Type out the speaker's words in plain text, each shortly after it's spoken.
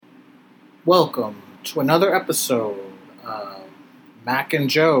Welcome to another episode of Mac and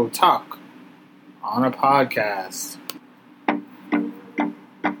Joe Talk on a Podcast.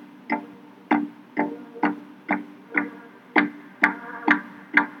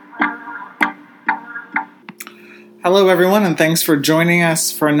 Hello, everyone, and thanks for joining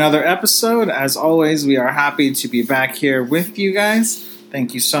us for another episode. As always, we are happy to be back here with you guys.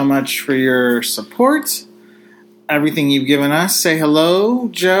 Thank you so much for your support. Everything you've given us. Say hello,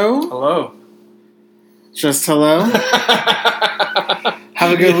 Joe. Hello. Just hello.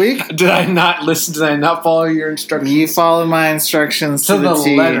 Have a good week. Did I not listen? Did I not follow your instructions? You followed my instructions to the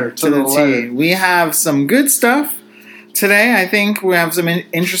T. Letter. To the letter. T. We have some good stuff today. I think we have some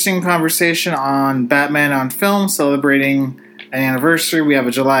interesting conversation on Batman on film, celebrating an anniversary. We have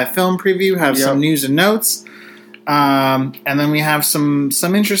a July film preview. Have some news and notes. And then we have some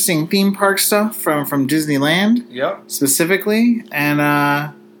interesting theme park stuff from Disneyland. Yep. Specifically.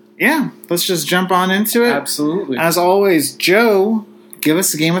 And, let's just jump on into it. Absolutely. As always, Joe, give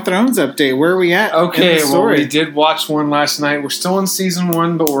us a Game of Thrones update. Where are we at? Okay, well, we did watch one last night. We're still in season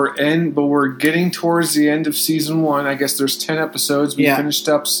 1, but we're getting towards the end of season 1. I guess there's 10 episodes. We finished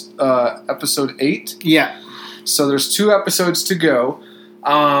up episode 8. Yeah. So there's 2 episodes to go.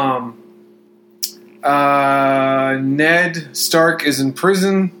 Ned Stark is in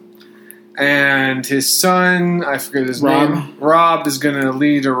prison, and his son, I forget his name, Robb, is going to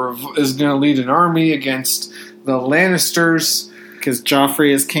lead an army against the Lannisters. Because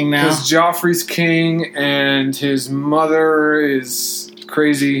Joffrey is king now. Because Joffrey's king, and his mother is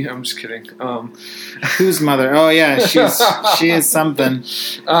crazy. I'm just kidding. Whose mother? Oh yeah, she is something.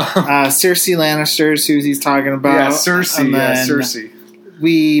 Cersei Lannister's who he's talking about. Yeah, Cersei.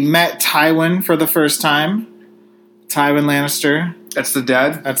 We met Tywin for the first time. Tywin Lannister. That's the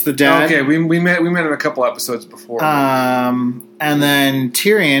dad? That's the dad. Okay, we met him a couple episodes before. And then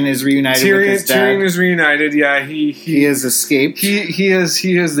Tyrion is reunited with his dad. Tyrion is reunited, yeah. He has escaped. He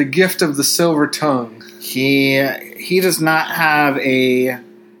has the gift of the silver tongue. He does not have a...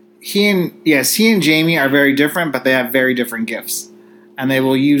 He and Jaime are very different, but they have very different gifts. And they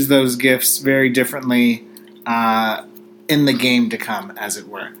will use those gifts very differently in the game to come, as it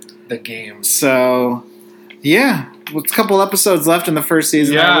were. The game. So, yeah. With a couple episodes left in the first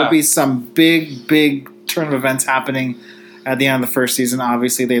season, there will be some big turn of events happening at the end of the first season.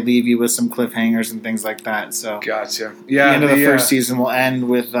 Obviously, they leave you with some cliffhangers and things like that. So, gotcha. Yeah, the end of the first season will end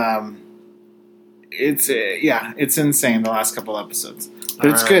with it's insane. The last couple episodes, but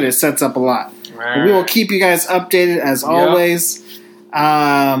it's good. It sets up a lot. But we will keep you guys updated as always. What?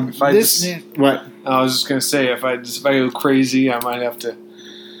 I was just gonna say if I go crazy, I might have to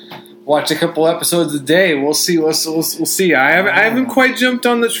watch a couple episodes a day. We'll see. We'll see. I haven't quite jumped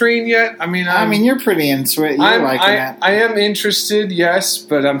on the train yet. I mean, you're pretty into it. You're liking it. I am interested, yes,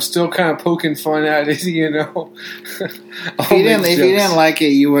 but I'm still kind of poking fun at it. You know, if you didn't like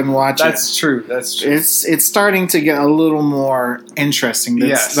it, you wouldn't watch it. That's true. It's starting to get a little more interesting.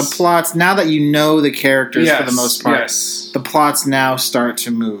 The plots, now that you know the characters for the most part, the plots now start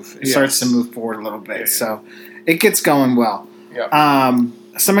to move. It starts to move forward a little bit. So it gets going well. Yeah.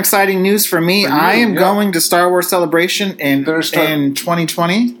 Some exciting news for me. I am going to Star Wars Celebration in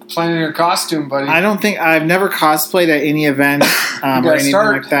 2020. Planning your costume, buddy. I've never cosplayed at any event or anything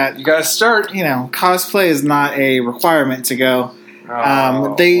like that. You gotta start. You know, cosplay is not a requirement to go.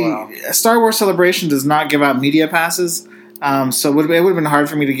 Star Wars Celebration does not give out media passes, so it would have been hard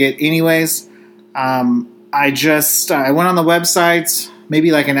for me to get anyways. I went on the website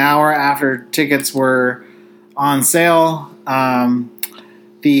maybe like an hour after tickets were on sale.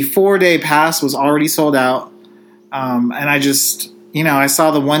 The 4-day pass was already sold out. And I just, I saw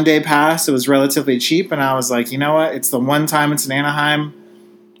the 1-day pass. It was relatively cheap. And I was like, you know what? It's the one time it's in Anaheim.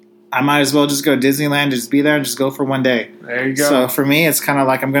 I might as well just go to Disneyland, just be there and just go for 1 day. There you go. So for me, it's kind of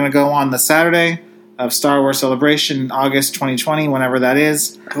like I'm going to go on the Saturday of Star Wars Celebration, August 2020, whenever that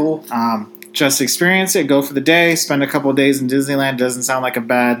is. Cool. Just experience it, go for the day, spend a couple of days in Disneyland. Doesn't sound like a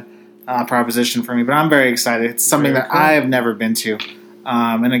bad proposition for me, but I'm very excited. It's something that I have never been to.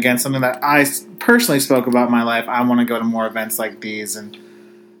 And again, something that I personally spoke about in my life. I want to go to more events like these and,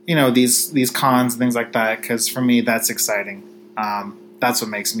 these cons and things like that, because for me, that's exciting. That's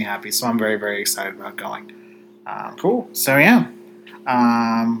what makes me happy. So I'm very, very excited about going. Cool. So, yeah.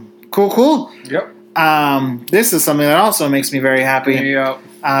 Cool. Yep. This is something that also makes me very happy. Yep.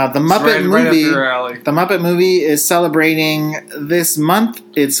 The Muppet movie. Right up your alley. The Muppet movie is celebrating this month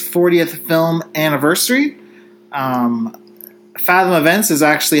its 40th film anniversary. Fathom Events is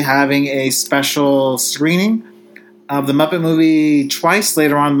actually having a special screening of the Muppet movie twice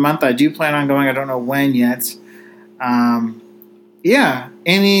later on in the month. I do plan on going. I don't know when yet. yeah.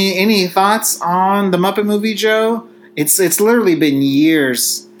 Any thoughts on the Muppet movie, Joe? It's literally been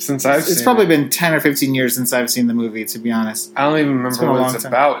years since I've seen it. It's probably been 10 or 15 years since I've seen the movie, to be honest. I don't even remember what it's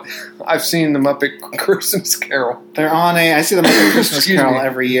about. I've seen the Muppet Christmas Carol. I see the Muppet Christmas Carol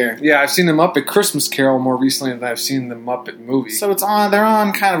every year. Yeah, I've seen the Muppet Christmas Carol more recently than I've seen the Muppet movie. So they're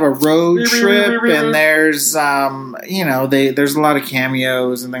on kind of a road trip, and there's, there's a lot of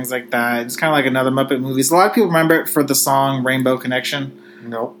cameos and things like that. It's kind of like another Muppet movie. A lot of people remember it for the song Rainbow Connection.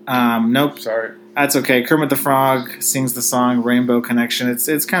 Nope. Nope. Sorry. That's okay. Kermit the Frog sings the song Rainbow Connection.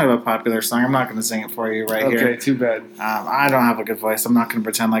 It's kind of a popular song. I'm not going to sing it for you here. Okay, too bad. I don't have a good voice. I'm not going to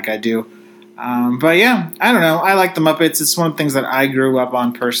pretend like I do. But yeah, I don't know. I like the Muppets. It's one of the things that I grew up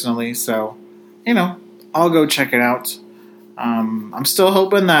on personally. So, I'll go check it out. I'm still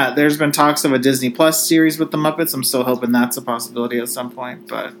hoping that there's been talks of a Disney Plus series with the Muppets. I'm still hoping that's a possibility at some point.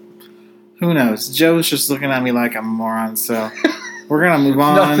 But who knows? Joe's just looking at me like I'm a moron. So... We're going to move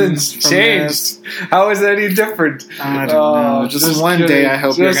on. Nothing's changed. How is that any different? I don't know. Just one day I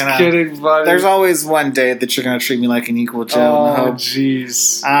hope you're going to... Just kidding, buddy. There's always one day that you're going to treat me like an equal, Joe. Oh,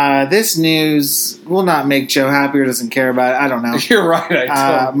 jeez. This news will not make Joe happy or doesn't care about it. I don't know. You're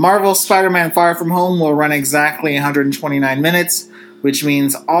right. Marvel's Spider-Man Far From Home will run exactly 129 minutes, which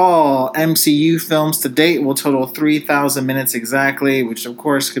means all MCU films to date will total 3,000 minutes exactly, which of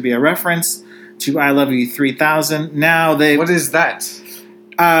course could be a reference to I Love You 3000. Now what is that?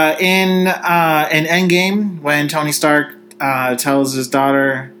 In Endgame, when Tony Stark tells his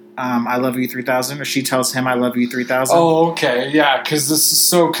daughter, I love you 3000, or she tells him I love you 3000. Oh, okay. Yeah, because this is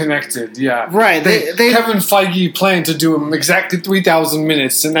so connected. Yeah. Right. Kevin Feige planned to do him exactly 3,000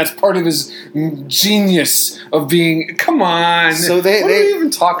 minutes, and that's part of his genius of being, come on. So what are you even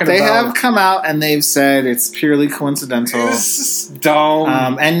talking about? They have come out and they've said it's purely coincidental. This is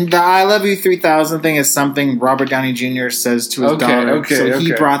dumb. And the I love you 3000 thing is something Robert Downey Jr. says to his daughter.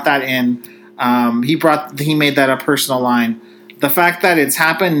 He brought that in. He made that a personal line. The fact that it's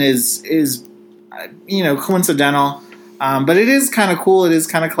happened is coincidental, but it is kind of cool. It is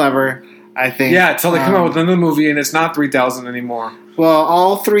kind of clever, I think. Yeah, until they come out with another movie and it's not 3,000 anymore. Well,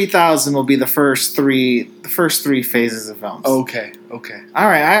 all 3,000 will be the first three phases of films. Okay. All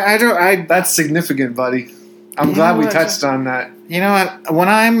right, that's significant, buddy. I'm glad we touched on that. You know what? When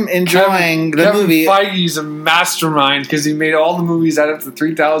I'm enjoying the movie, Kevin Feige's a mastermind because he made all the movies out of the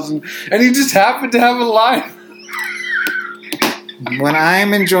 3,000, and he just happened to have a line. When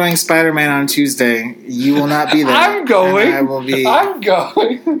I'm enjoying Spider-Man on Tuesday, you will not be there. I'm going. I will be. I'm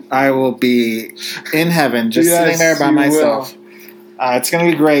going. I will be in heaven, just sitting there by myself. It's going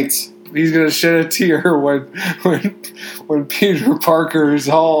to be great. He's going to shed a tear when Peter Parker is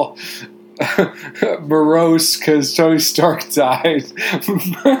all morose because Tony Stark died.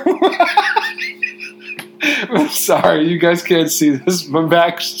 I'm sorry, you guys can't see this. My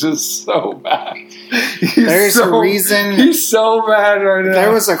back's just so bad. There's a reason. He's so mad right now.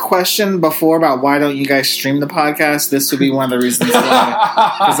 There was a question before about why don't you guys stream the podcast. This would be one of the reasons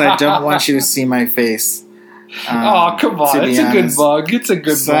why. Because I don't want you to see my face. Oh, come on. It's a good bug. It's a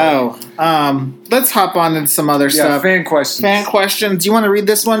good bug. So, let's hop on into some other stuff. Fan questions. Do you want to read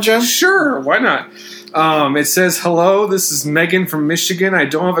this one, Joe? Sure. Why not? It says, hello, this is Megan from Michigan. I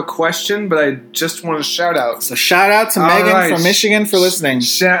don't have a question, but I just want to shout out. So shout out to Megan from Michigan for listening.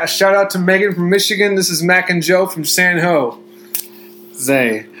 Shout out to Megan from Michigan. This is Mac and Joe from San Ho.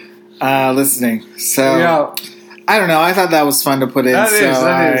 Zay, listening. So, yeah. I don't know. I thought that was fun to put in. That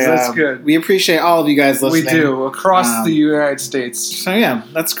is. That's good. We appreciate all of you guys listening. We do, across the United States. So yeah,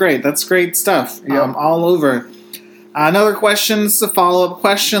 that's great. That's great stuff. Yep. All over. Another question, this is a follow-up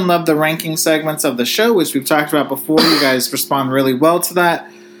question. Love the ranking segments of the show, which we've talked about before. You guys respond really well to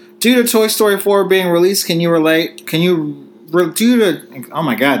that. Due to Toy Story 4 being released, due to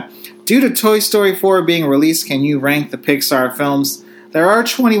Toy Story 4 being released, can you rank the Pixar films? There are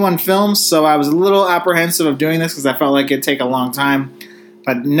 21 films, so I was a little apprehensive of doing this because I felt like it'd take a long time.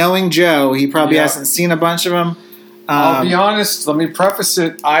 But knowing Joe, he probably hasn't seen a bunch of them. I'll be honest, let me preface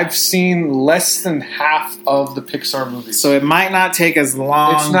it. I've seen less than half of the Pixar movies. So it might not take as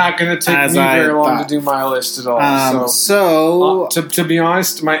long. It's not going to take me very long to do my list at all. To be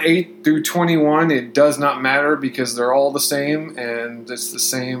honest, my 8 through 21, it does not matter because they're all the same, and it's the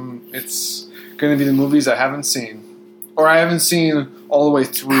same. It's going to be the movies I haven't seen. Or I haven't seen all the way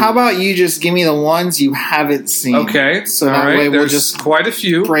through. How about you just give me the ones you haven't seen? Okay. So that way we'll just quite a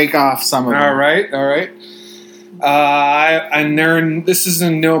few. Break off some of them. All right. This is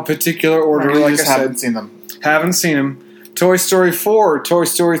in no particular order. Like I said, haven't seen them. Haven't seen them. Toy Story 4, Toy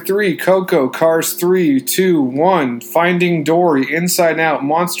Story 3, Coco, Cars 3, 2, 1, Finding Dory, Inside Out,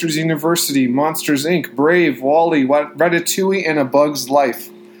 Monsters University, Monsters Inc., Brave, WALL-E, Ratatouille, and A Bug's Life.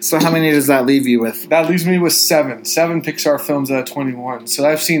 So how many does that leave you with? That leaves me with 7. 7 Pixar films out of 21. So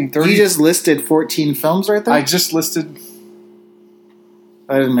I've seen 30. You just listed 14 films right there? I just listed...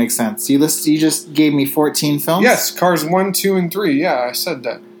 That didn't make sense. You just gave me 14 films? Yes, Cars 1, 2, and 3. Yeah, I said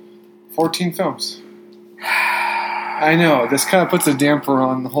that. 14 films. I know. This kind of puts a damper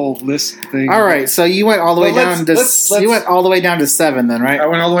on the whole list thing. All right, so you went all the way down to you went all the way down to 7 then, right? I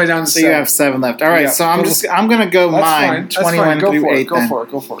went all the way down to 7. So you have 7 left. All right, so I'm going to go mine 21 through 8 then.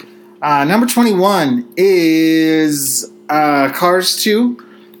 Go for it. Number 21 is Cars 2.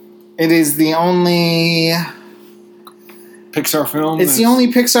 It is the only Pixar film. It's the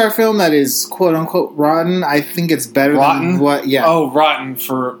only Pixar film that is quote unquote rotten. I think it's better than what. Yeah. Oh, rotten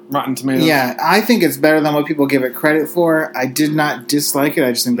for Rotten Tomatoes. Yeah, I think it's better than what people give it credit for. I did not dislike it.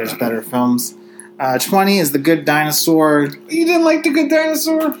 I just think there's better films. 20 is The Good Dinosaur. You didn't like The Good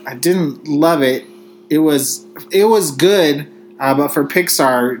Dinosaur? I didn't love it. It was good, but for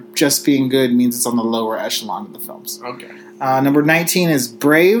Pixar, just being good means it's on the lower echelon of the films. Okay. Number 19 is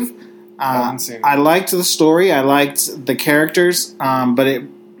Brave. I liked the story. I liked the characters, but it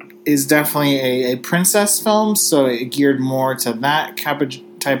is definitely a princess film, so it geared more to that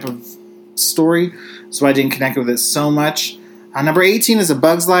type of story, so I didn't connect with it so much. Number 18 is A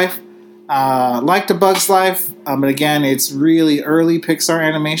Bug's Life. Liked A Bug's Life, but again, it's really early Pixar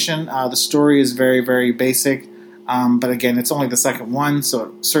animation. The story is very, very basic, but again, it's only the second one, so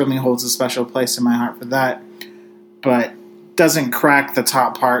it certainly holds a special place in my heart for that, but doesn't crack the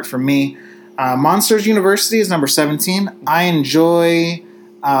top part for me. Monsters University is number 17. I enjoy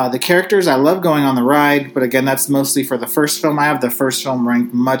the characters. I love going on the ride, but again, that's mostly for the first film. I have the first film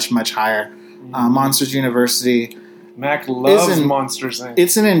ranked much, much higher. Monsters University. Mac loves Monsters Inc.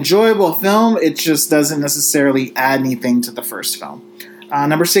 It's an enjoyable film. It just doesn't necessarily add anything to the first film.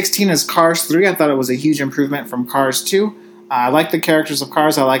 Number 16 is Cars 3. I thought it was a huge improvement from Cars 2. I like the characters of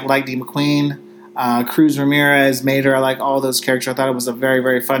Cars. I like Lightning McQueen. Cruz Ramirez, Mater, I like all those characters. I thought it was a very,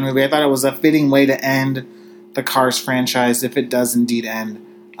 very fun movie. I thought it was a fitting way to end the Cars franchise, if it does indeed end.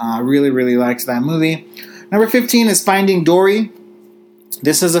 Really, really liked that movie. Number 15 is Finding Dory.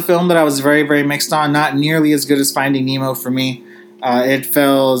 This is a film that I was very, very mixed on. Not nearly as good as Finding Nemo for me. It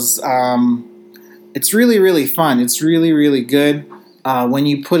feels... it's really, really fun. It's really, really good. When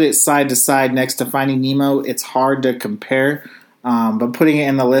you put it side to side next to Finding Nemo, it's hard to compare. But putting it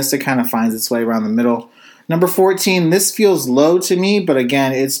in the list, it kind of finds its way around the middle. Number 14, this feels low to me, but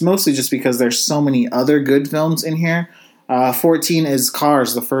again, it's mostly just because there's so many other good films in here. 14 is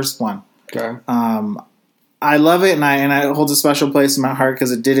Cars, the first one. Okay. I love it, and it holds a special place in my heart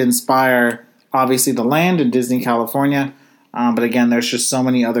because it did inspire, obviously, The Land in Disney, California. But again, there's just so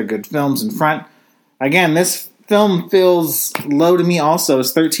many other good films in front. Again, this film feels low to me also.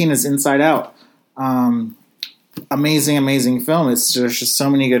 As 13 is Inside Out. Amazing film. There's just so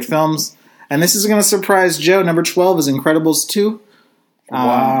many good films. And this is going to surprise Joe. Number 12 is Incredibles 2.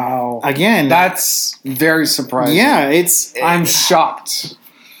 Wow. Again. That's very surprising. Yeah, I'm shocked.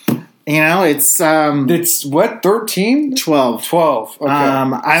 It's what, 13? 12. 12. Okay.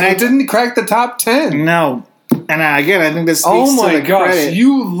 I didn't crack the top 10. No. And again, I think this speaks to the credit.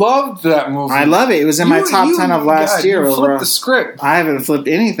 You loved that movie. I love it. It was in my top 10 of last year. You flipped the script. I haven't flipped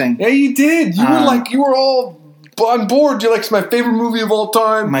anything. Yeah, you did. You were all on board. You're like, it's my favorite movie of all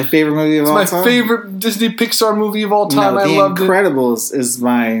time. My favorite movie of all time? It's my favorite Disney Pixar movie of all time. No, The Incredibles is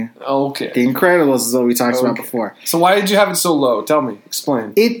my... Okay. The Incredibles is what we talked about before. So why did you have it so low? Tell me.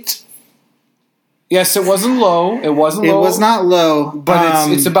 Explain. Yes, it wasn't low. It wasn't low. It was not low.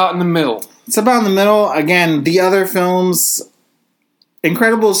 But it's about in the middle. It's about in the middle. Again, the other films...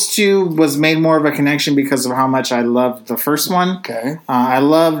 Incredibles 2 was made more of a connection because of how much I loved the first one. Okay. I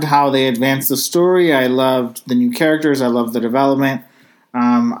loved how they advanced the story. I loved the new characters. I loved the development.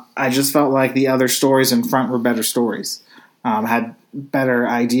 I just felt like the other stories in front were better stories. Had better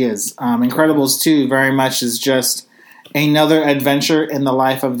ideas. Incredibles 2 very much is just another adventure in the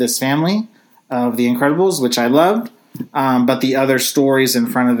life of this family of the Incredibles, which I loved. But the other stories in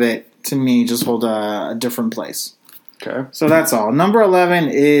front of it, to me, just hold a different place. Okay. So that's all. Number 11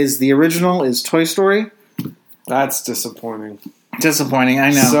 is the original, is Toy Story. That's disappointing. Disappointing,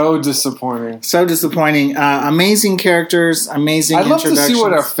 I know. So disappointing. Amazing characters, amazing introductions. I'd love to see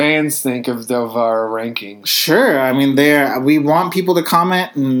what our fans think of our rankings. Sure. I mean, we want people to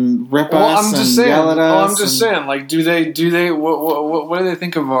comment and rip us and yell at us. I'm just saying. Like, do they? What do they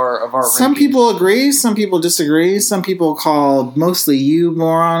think of our rankings? Some people agree. Some people disagree. Some people call mostly you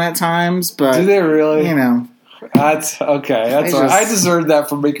moron at times. But do they really? That's okay. That's all right. I deserved that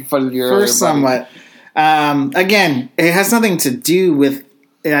for making fun of you earlier. For somewhat. Again, it has nothing to do with.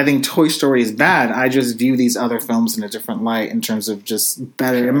 I think Toy Story is bad. I just view these other films in a different light in terms of just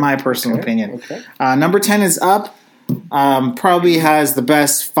better, in my personal opinion. Okay. Number 10 is Up. Probably has the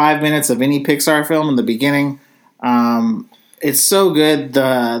best 5 minutes of any Pixar film in the beginning. It's so good.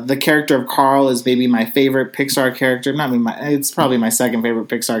 The character of Carl is maybe my favorite Pixar character. It's probably my second favorite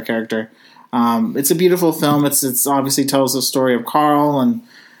Pixar character. It's a beautiful film. It's obviously tells the story of Carl, and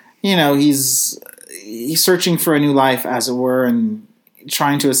he's searching for a new life, as it were, and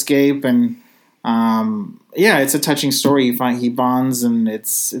trying to escape. And it's a touching story. He bonds, and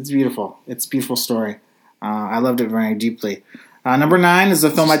it's beautiful. It's a beautiful story. I loved it very deeply. Number 9 is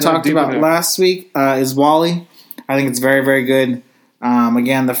the film I talked about last week. Is WALL-E. I think it's very, very good.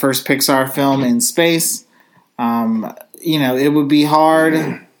 Again, the first Pixar film in space. It would be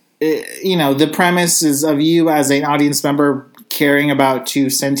hard. The premise is of you as an audience member caring about two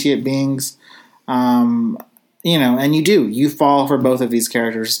sentient beings. And you fall for both of these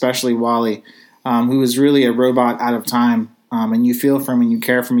characters, especially WALL-E, who is really a robot out of time. And you feel for him and you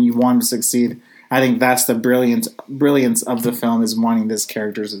care for him and you want him to succeed. I think that's the brilliance of the film, is wanting this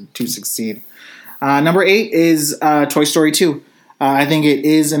character to succeed. Number 8 is Toy Story 2. I think it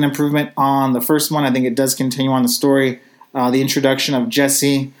is an improvement on the first one. I think it does continue on the story. The introduction of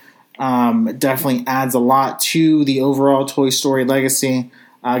Jessie definitely adds a lot to the overall Toy Story legacy.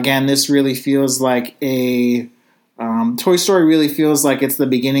 Again, this really feels like Toy Story really feels like it's the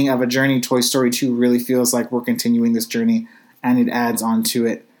beginning of a journey. Toy Story 2 really feels like we're continuing this journey, and it adds on to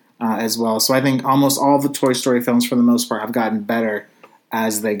it as well. So I think almost all the Toy Story films, for the most part, have gotten better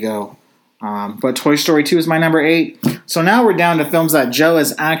as they go. But Toy Story 2 is my number 8. So now we're down to films that Joe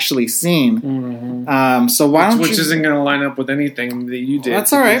has actually seen. Mm-hmm. Which isn't going to line up with anything that you did.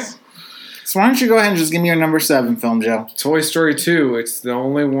 That's all right. So why don't you go ahead and just give me your number 7 film, Joe? Toy Story 2. It's the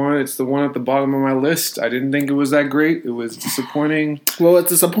only one. It's the one at the bottom of my list. I didn't think it was that great. It was disappointing. Well, what's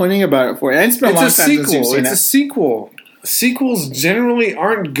disappointing about it for you? It's been a long time since you've seen it. It's a sequel. Sequels generally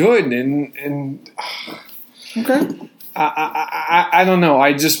aren't good, and okay. I don't know.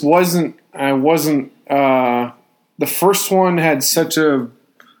 I wasn't. The first one had such a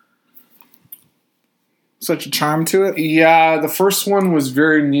charm to it. Yeah, the first one was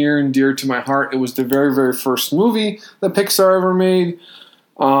very near and dear to my heart. It was the very, very first movie that Pixar ever made.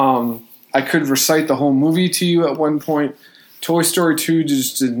 I could recite the whole movie to you at one point. Toy Story 2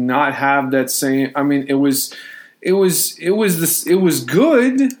 just did not have that same. I mean, it was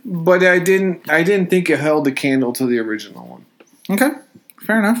good, but I didn't think it held a candle to the original one. Okay,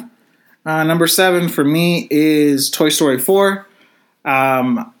 fair enough. Number 7 for me is Toy Story 4.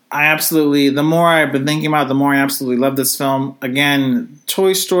 The more I've been thinking about it, the more I absolutely love this film. Again,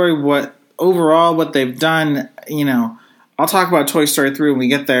 Toy Story, what they've done, I'll talk about Toy Story 3 when we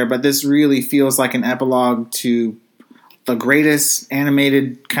get there, but this really feels like an epilogue to the greatest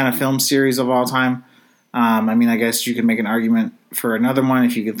animated kind of film series of all time. I guess you could make an argument for another one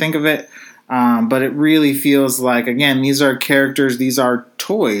if you could think of it. But it really feels like, again, these are characters, these are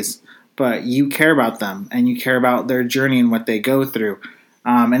toys, but you care about them and you care about their journey and what they go through.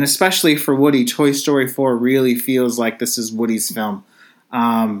 And especially for Woody, Toy Story 4 really feels like this is Woody's film.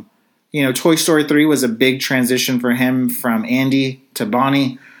 Toy Story 3 was a big transition for him from Andy to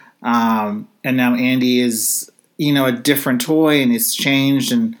Bonnie. And now Andy is, a different toy, and it's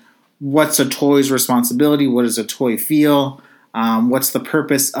changed. And what's a toy's responsibility? What does a toy feel? What's the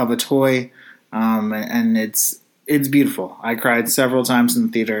purpose of a toy? And it's beautiful. I cried several times in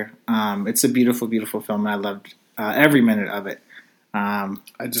the theater. It's a beautiful, beautiful film, and I loved every minute of it. I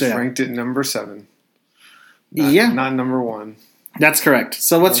just ranked it number 7. Not number 1. That's correct.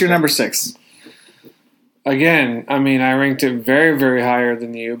 So what's your number 6? Again, I ranked it very, very higher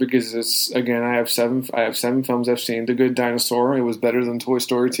than you because I have 7 films I've seen. The Good Dinosaur. It was better than Toy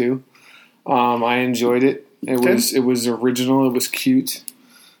Story 2. I enjoyed it. It was original. It was cute.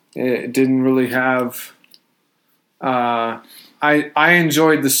 It didn't really have. I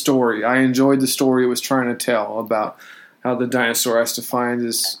enjoyed the story. I enjoyed the story it was trying to tell about how the dinosaur has to find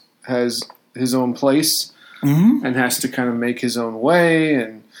has his own place, mm-hmm. and has to kind of make his own way,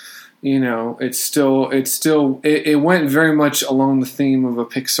 and it went very much along the theme of a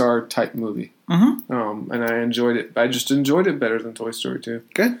Pixar type movie, mm-hmm. And I enjoyed it. I just enjoyed it better than Toy Story 2.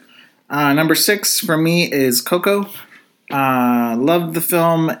 Good. Number 6 for me is Coco. Loved the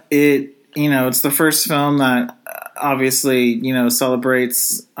film. It's the first film that obviously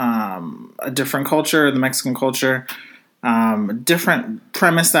celebrates a different culture, the Mexican culture. Different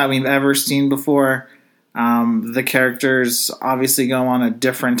premise that we've ever seen before. The characters obviously go on a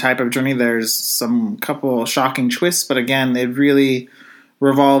different type of journey. There's some couple shocking twists, but again, it really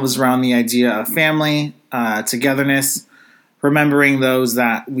revolves around the idea of family, togetherness, remembering those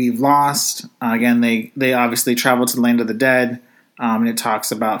that we've lost. Again, they obviously travel to the land of the dead, and it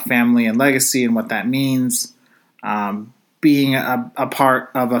talks about family and legacy and what that means. Being a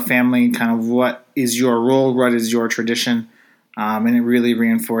part of a family, kind of what is your role, what is your tradition, and it really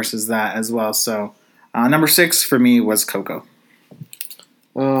reinforces that as well. So number 6 for me was Coco.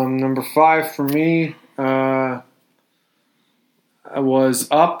 Number 5 for me was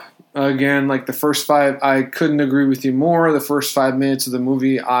Up. Again, like the first 5, I couldn't agree with you more. The first 5 minutes of the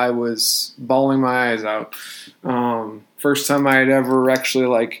movie, I was bawling my eyes out. First time I had ever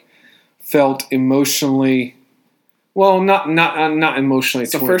actually felt emotionally. Well, not emotionally.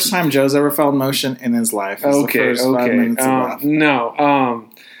 It's the first time Joe's ever felt emotion in his life. Okay. No.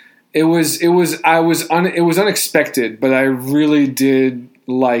 It was unexpected, but I really did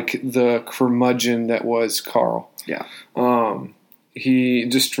like the curmudgeon that was Carl. Yeah. He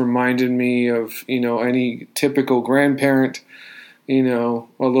just reminded me of, any typical grandparent, a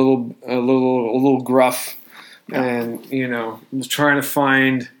little gruff, yeah. And, was trying to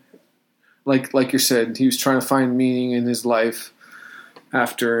find, like you said, he was trying to find meaning in his life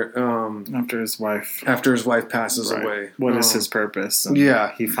after his wife passes away. What is his purpose? And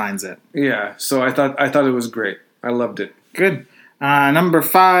he finds it. Yeah. So I thought it was great. I loved it. Good. Number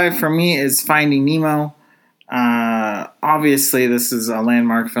 5 for me is Finding Nemo. Obviously, this is a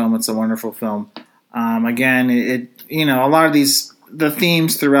landmark film. It's a wonderful film. Again, a lot of the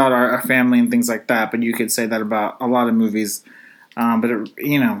themes throughout our family and things like that, but you could say that about a lot of movies. But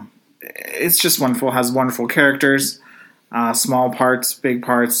it's just wonderful. It has wonderful characters, small parts, big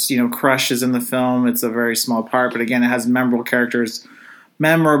parts. Crush is in the film. It's a very small part, but again, it has memorable characters,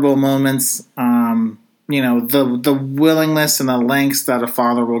 memorable moments. The willingness and the lengths that a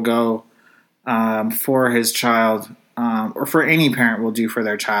father will go for his child, or for any parent will do for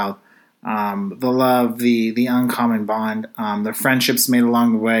their child. The love, the uncommon bond, the friendships made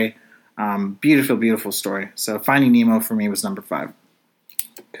along the way. Beautiful, beautiful story. So Finding Nemo for me was number 5.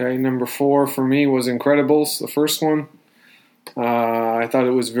 Okay, number 4 for me was Incredibles, the first one. I thought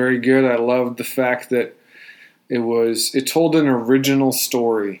it was very good. I loved the fact that it told an original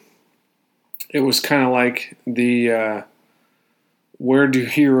story. It was kind of like the where do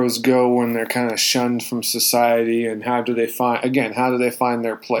heroes go when they're kind of shunned from society, and how do they find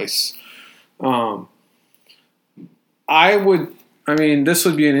their place? This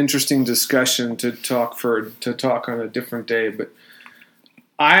would be an interesting discussion to talk on a different day, but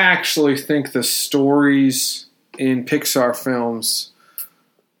I actually think the stories in Pixar films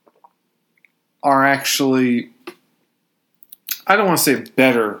are actually, I don't want to say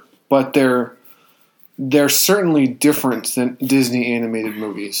better, but they're certainly different than Disney animated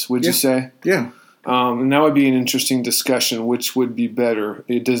movies. Would you say? Yeah. And that would be an interesting discussion. Which would be better,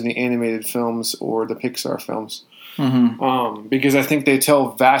 the Disney animated films or the Pixar films? Mm-hmm. Because I think they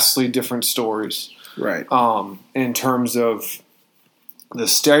tell vastly different stories. Right. In terms of the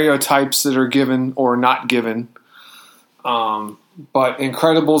stereotypes that are given or not given. But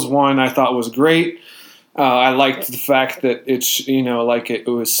Incredibles 1 I thought was great. I liked the fact that it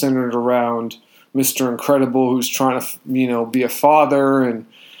was centered around Mr. Incredible, who's trying to, be a father, and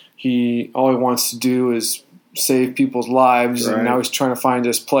all he wants to do is save people's lives, right. And now he's trying to find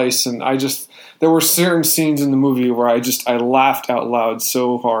his place. And there were certain scenes in the movie where I laughed out loud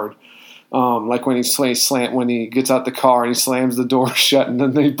so hard. Like when when he gets out the car and he slams the door shut, and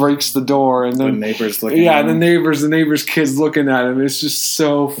then he breaks the door, and then the neighbors looking. Yeah, and the neighbors' kids looking at him. It's just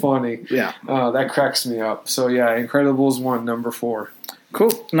so funny. Yeah, that cracks me up. So yeah, Incredibles 1, number 4.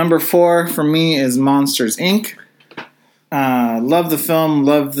 Cool. Number 4 for me is Monsters, Inc. Love the film.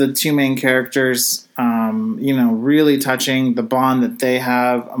 Love the 2 main characters. Really touching the bond that they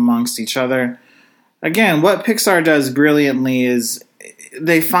have amongst each other. Again, what Pixar does brilliantly is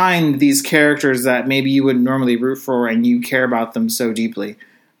they find these characters that maybe you wouldn't normally root for, and you care about them so deeply.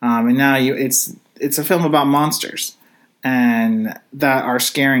 And now it's a film about monsters and that are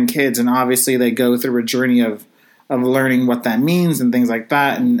scaring kids, and obviously they go through a journey of learning what that means and things like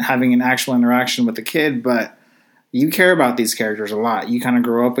that, and having an actual interaction with the kid. But you care about these characters a lot. You kind of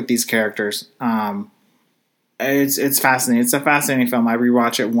grow up with these characters. It's fascinating. It's a fascinating film. I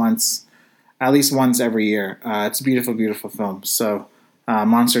rewatch it at least once every year. It's a beautiful, beautiful film. So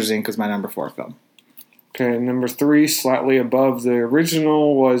Monsters, Inc. is my number 4 film. Okay, number 3, slightly above the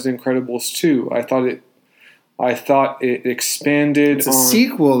original, was Incredibles 2. I thought it expanded. It's a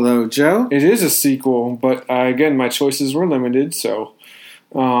sequel, though, Joe. It is a sequel, but again, my choices were limited. So,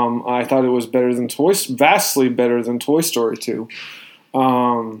 I thought it was vastly better than Toy Story 2.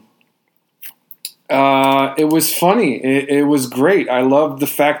 It was funny. It was great. I loved the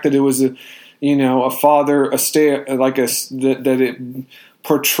fact that it was that it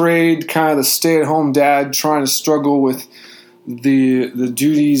portrayed kind of the stay-at-home dad trying to struggle with the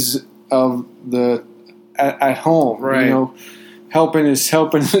duties of at home, right? Helping his.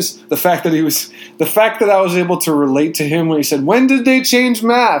 The fact that I was able to relate to him when he said, "When did they change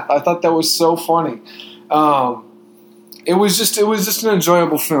math?" I thought that was so funny. It was just an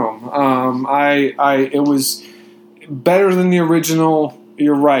enjoyable film. It was better than the original.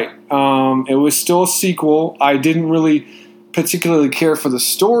 You're right. It was still a sequel. I didn't really particularly care for the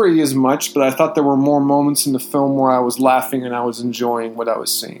story as much, but I thought there were more moments in the film where I was laughing and I was enjoying what I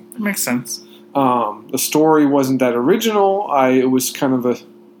was seeing. That makes sense. The story wasn't that original. It was kind of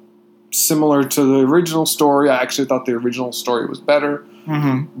similar to the original story. I actually thought the original story was better.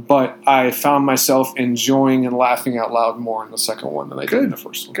 Mm-hmm. But I found myself enjoying and laughing out loud more in the second one than I did in the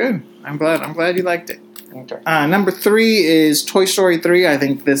first one. Good. I'm glad you liked it. Okay. Number 3 is Toy Story 3. I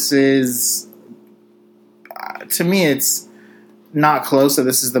think this is, to me, it's not close. So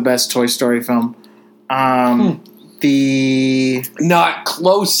this is the best Toy Story film. The not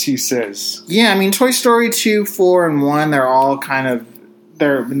close, he says. Yeah, I mean, Toy Story 2, 4, and 1. They're all kind of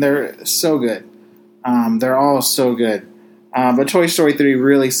they're so good. They're all so good. But Toy Story 3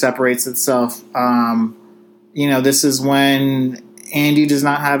 really separates itself. This is when Andy does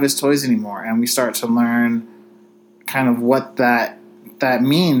not have his toys anymore, and we start to learn kind of what that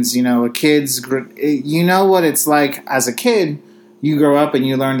means. A kid's, what it's like as a kid. You grow up and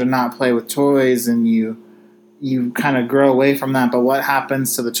you learn to not play with toys, and you kind of grow away from that. But what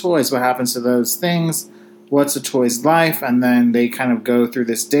happens to the toys? What happens to those things? What's a toy's life? And then they kind of go through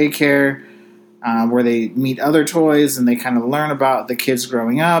this daycare where they meet other toys and they kind of learn about the kids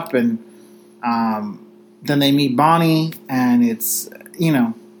growing up. And then they meet Bonnie, and it's,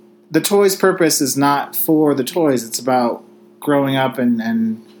 the toy's purpose is not for the toys. It's about growing up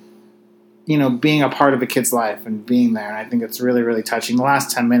and being a part of a kid's life and being there. And I think it's really, really touching. The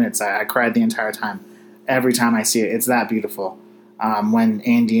last 10 minutes, I cried the entire time. Every time I see it, it's that beautiful. When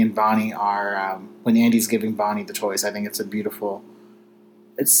Andy and Bonnie when Andy's giving Bonnie the toys, I think it's a beautiful,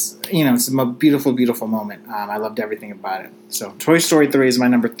 it's a beautiful, beautiful moment. I loved everything about it. So Toy Story 3 is my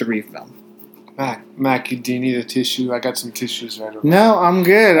number 3 film. Mac, do you need a tissue? I got some tissues right over No, I'm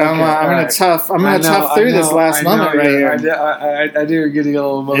good. Okay, I'm gonna tough through this last moment right here. I do getting a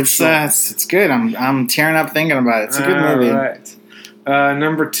little emotional. It's good. I'm tearing up thinking about it. It's a good movie. Right.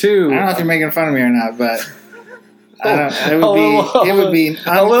 Number 2. I don't know if you're making fun of me or not, but it would be uncool.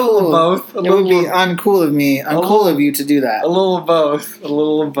 A little of both. It would be uncool of me, of you to do that. A little of both. A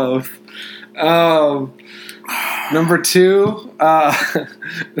little of both. Number 2.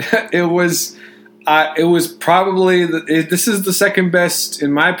 It was probably this is the second best,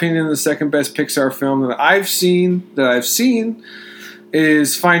 in my opinion, the second best Pixar film that I've seen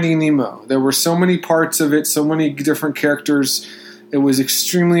is Finding Nemo. There were so many parts of it, so many different characters. It was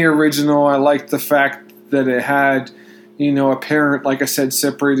extremely original. I liked the fact that it had, a parent, like I said,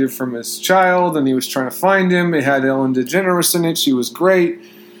 separated from his child, and he was trying to find him. It had Ellen DeGeneres in it. She was great.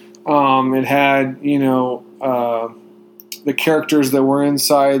 It had, the characters that were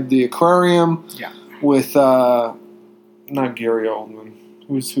inside the aquarium. Yeah. With, not Gary Oldman.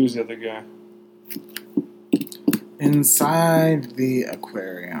 Who's the other guy? Inside the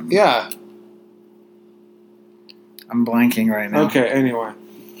aquarium. Yeah. I'm blanking right now. Okay, anyway.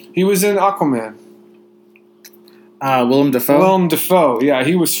 He was in Aquaman. Willem Dafoe? Willem Dafoe, yeah,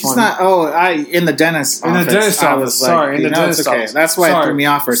 he was funny. In the dentist office. In the dentist office, sorry. In the dentist office. That's why it threw me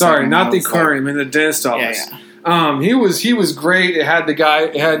off for a second. Sorry, not the aquarium, in the dentist office. Yeah. He was great. It had the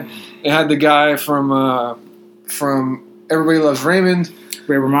guy from Everybody Loves Raymond.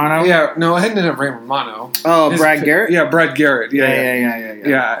 Ray Romano? Yeah, no, I hadn't Ray Romano. Oh, Brad Garrett? Yeah, Brad Garrett.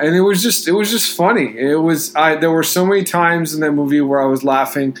 Yeah, and it was just funny. There were so many times in that movie where I was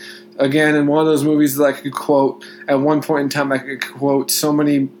laughing. Again, in one of those movies that I could quote, at one point in time I could quote so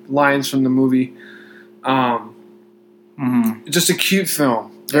many lines from the movie. Just a cute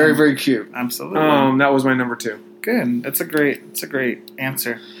film. Very, very cute. Absolutely. That was my number 2. Good. That's a great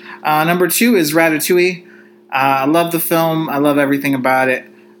answer. Number 2 is Ratatouille. I love the film. I love everything about it.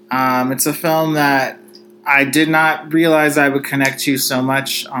 It's a film that I did not realize I would connect to so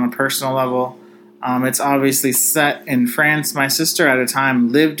much on a personal level. It's obviously set in France. My sister at a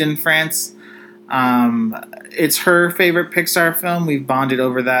time lived in France. It's her favorite Pixar film. We've bonded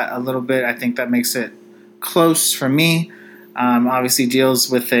over that a little bit. I think that makes it close for me. Obviously deals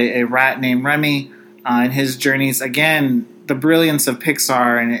with a rat named Remy and his journeys. Again, the brilliance of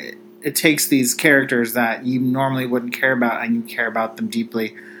Pixar, and it takes these characters that you normally wouldn't care about, and you care about them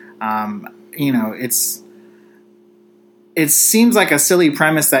deeply. It seems like a silly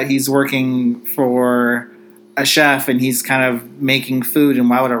premise that he's working for a chef and he's kind of making food, and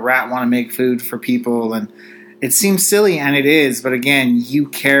why would a rat want to make food for people? And it seems silly, and it is, but again, you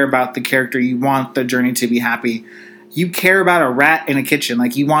care about the character. You want the journey to be happy. You care about a rat in a kitchen.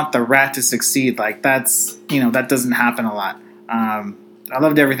 Like, you want the rat to succeed. Like, that's, that doesn't happen a lot. I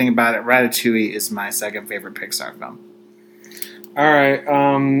loved everything about it. Ratatouille is my second favorite Pixar film. All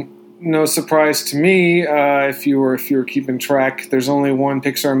right. No surprise to me, if you were keeping track. There's only one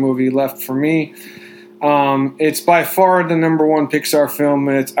Pixar movie left for me. It's by far the number one Pixar film,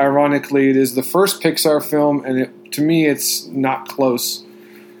 and ironically, it is the first Pixar film, and to me, it's not close.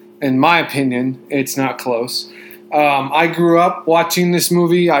 In my opinion, it's not close. I grew up watching this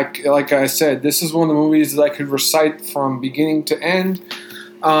movie. Like I said, this is one of the movies that I could recite from beginning to end.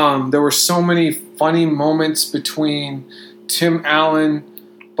 There were so many funny moments between Tim Allen,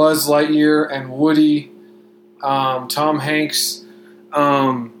 Buzz Lightyear, and Woody, Tom Hanks.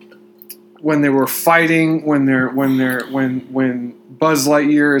 When they were fighting, when Buzz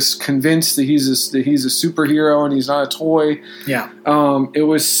Lightyear is convinced that he's a superhero and he's not a toy. Yeah. It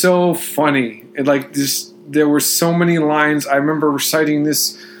was so funny. There were so many lines. I remember reciting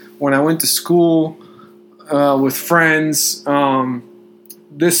this when I went to school with friends.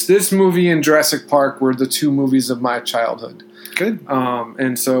 This movie and Jurassic Park were the two movies of my childhood. Good.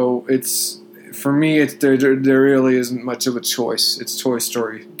 And so for me, there really isn't much of a choice. It's Toy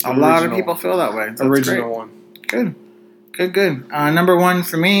Story. A lot of people feel that way. That's original great. One. Good. Number one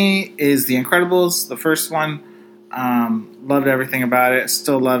for me is The Incredibles, the first one. Loved everything about it.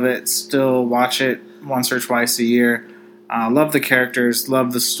 Still love it. Still watch it once or twice a year. Love the characters.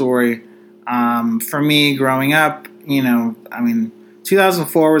 Love the story. For me, growing up,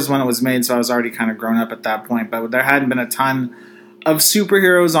 2004 was when it was made, so I was already kind of grown up at that point. But there hadn't been a ton of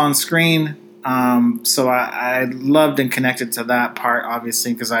superheroes on screen. So I loved and connected to that part,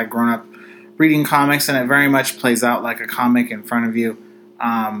 obviously, because I had grown up reading comics, and it very much plays out like a comic in front of you.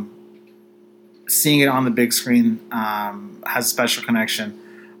 Seeing it on the big screen has a special connection.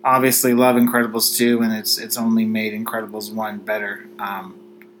 Obviously, love Incredibles 2, and it's only made Incredibles 1 better,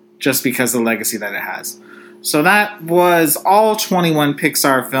 just because of the legacy that it has. So that was all 21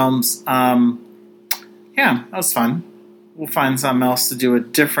 Pixar films. That was fun. We'll find something else to do a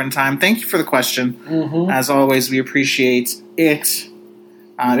different time. Thank you for the question. Mm-hmm. As always, we appreciate it.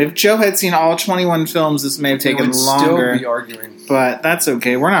 If Joe had seen all 21 films, this may have taken longer. Still be arguing. But that's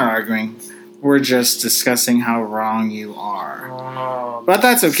okay. We're not arguing. We're just discussing how wrong you are. But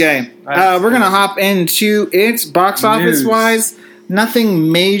that's okay. We're going to hop into it. Box office-wise,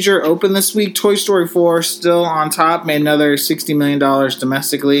 nothing major open this week. Toy Story 4 still on top. Made another $60 million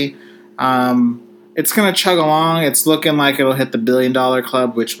domestically. It's going to chug along. It's looking like it'll hit the $1 billion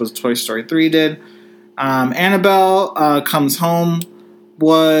club, which was Toy Story 3 did. Annabelle Comes Home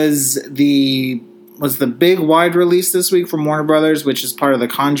was the big wide release this week from Warner Brothers, which is part of the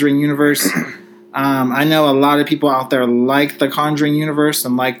Conjuring universe. I know a lot of people out there like the Conjuring universe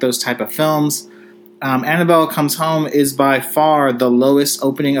and like those type of films. Annabelle Comes Home is by far the lowest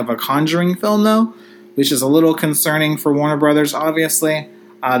opening of a Conjuring film, though, which is a little concerning for Warner Brothers, obviously.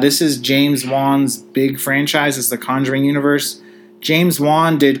 This is James Wan's big franchise. It's the Conjuring universe. James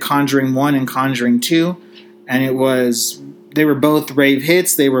Wan did Conjuring 1 and Conjuring 2, and they were both rave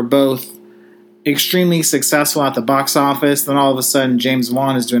hits. They were both extremely successful at the box office. Then all of a sudden, James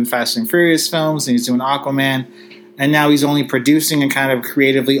Wan is doing Fast and Furious films, and he's doing Aquaman, and now he's only producing and kind of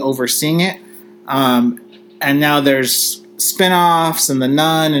creatively overseeing it. And now there's spin-offs and The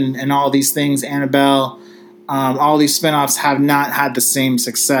Nun and all these things, Annabelle. All these spin-offs have not had the same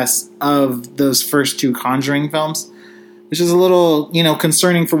success of those first two Conjuring films, which is a little,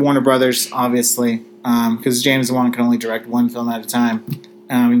 concerning for Warner Brothers, obviously, because James Wan can only direct one film at a time.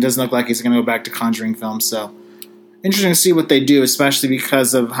 It doesn't look like he's going to go back to Conjuring films, so interesting to see what they do, especially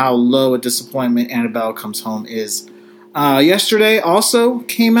because of how low a disappointment Annabelle Comes Home is. Yesterday also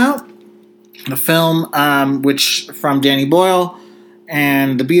came out the film, which from Danny Boyle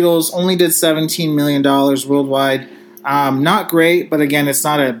and the Beatles, only did $17 million worldwide. Not great, but again, it's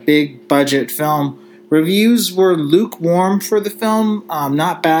not a big budget film. Reviews were lukewarm for the film.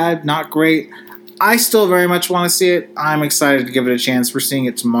 Not bad, not great. I still very much want to see it. I'm excited to give it a chance. We're seeing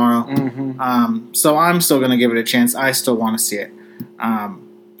it tomorrow. Mm-hmm. So I'm still going to give it a chance. I still want to see it.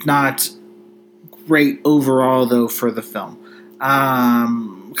 Not great overall, though, for the film. A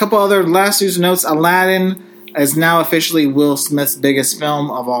couple other last news notes. Aladdin is now officially Will Smith's biggest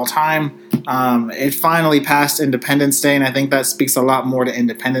film of all time. It finally passed Independence Day, and I think that speaks a lot more to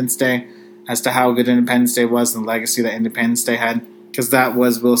Independence Day as to how good Independence Day was and the legacy that Independence Day had, because that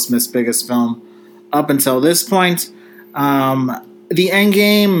was Will Smith's biggest film up until this point. The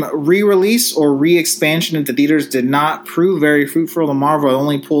Endgame re-release or re-expansion into theaters did not prove very fruitful to Marvel. It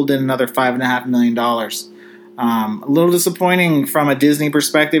only pulled in another $5.5 million. A little disappointing from a Disney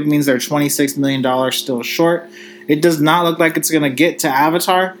perspective. It means they're $26 million still short. It does not look like it's going to get to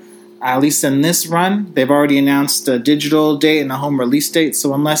Avatar, at least in this run. They've already announced a digital date and a home release date,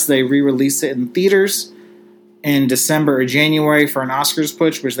 so unless they re-release it in theaters in December or January for an Oscars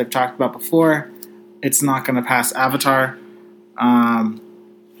push, which they've talked about before, it's not going to pass Avatar.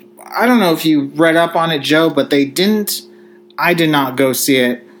 I don't know if you read up on it, Joe, but I did not go see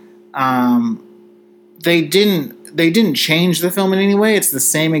it. They didn't change the film in any way. It's the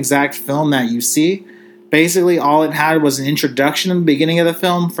same exact film that you see. Basically, all it had was an introduction in the beginning of the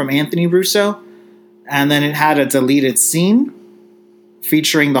film from Anthony Russo, and then it had a deleted scene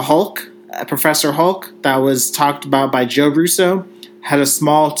featuring the Hulk, Professor Hulk, that was talked about by Joe Russo, had a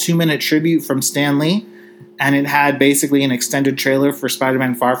small 2-minute tribute from Stan Lee, and it had basically an extended trailer for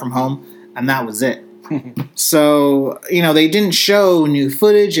Spider-Man Far From Home, and that was it. So, they didn't show new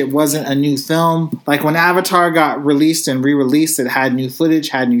footage. It wasn't a new film. Like when Avatar got released and re-released, it had new footage,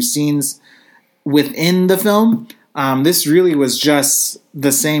 had new scenes within the film. This really was just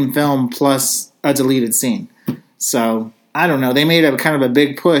the same film plus a deleted scene. So, I don't know. They made a kind of a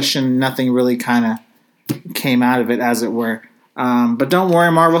big push and nothing really kind of came out of it, as it were. But don't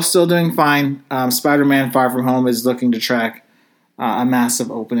worry, Marvel's still doing fine. Spider-Man Far From Home is looking to track a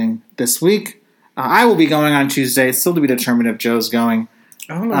massive opening this week. I will be going on Tuesday. It's still to be determined if Joe's going.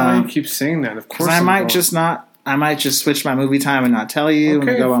 I don't know why you keep saying that. Of course, I might just switch my movie time and not tell you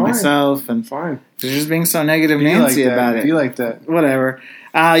and go by myself. And fine. You're just being so negative, Nancy, about it. Be like that. Whatever.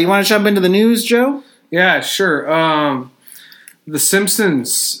 You want to jump into the news, Joe? Yeah, sure. The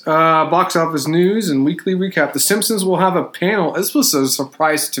Simpsons box office news and weekly recap. The Simpsons will have a panel. This was a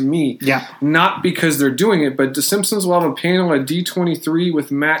surprise to me. Yeah. Not because they're doing it, but the Simpsons will have a panel at D23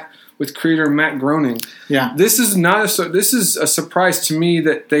 with creator Matt Groening. Yeah. This is a surprise to me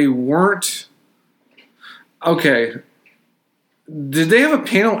that they weren't. Okay. Did they have a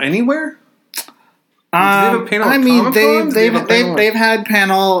panel anywhere? They've had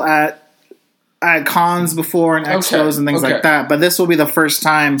panel at cons before and expos and things like that, but this will be the first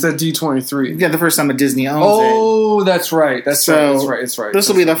time. It's at D23. Yeah, the first time that Disney owns it. Oh, that's right. That's right. This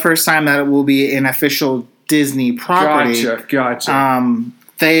will be the first time that it will be an official Disney property. Gotcha.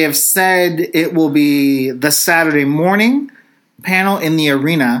 They have said it will be the Saturday morning panel in the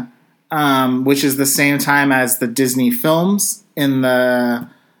arena, which is the same time as the Disney films in the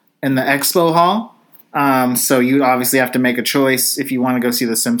expo hall. So you obviously have to make a choice if you want to go see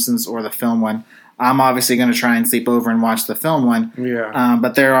The Simpsons or the film one. I'm obviously going to try and sleep over and watch the film one. Yeah.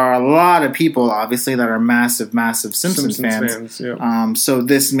 But there are a lot of people, obviously, that are massive, massive Simpsons fans. Yeah. So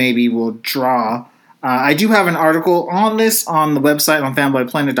this maybe will draw. I do have an article on this on the website on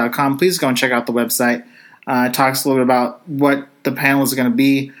fanboyplanet.com. Please go and check out the website. It talks a little bit about what the panel is going to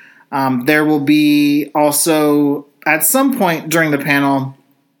be. There will be also, at some point during the panel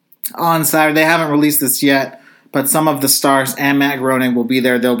on Saturday, they haven't released this yet, but some of the stars and Matt Groening will be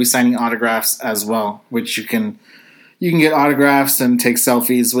there. They'll be signing autographs as well, which you can get autographs and take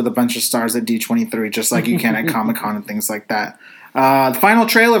selfies with a bunch of stars at D23, just like you can at Comic-Con and things like that. The final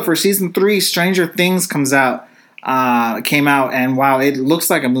trailer for Season 3, Stranger Things, came out, and wow, it looks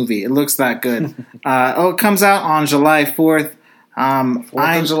like a movie. It looks that good. It comes out on July 4th.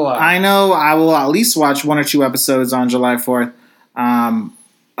 4th of July. I know I will at least watch 1 or 2 episodes on July 4th.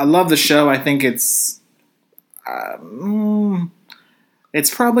 I love the show. I think it's probably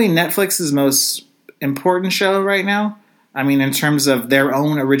Netflix's most important show right now. I mean, in terms of their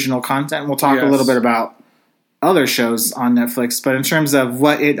own original content. We'll talk a little bit about other shows on Netflix, but in terms of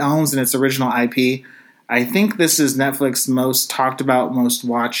what it owns and its original IP, I think this is Netflix's most talked about, most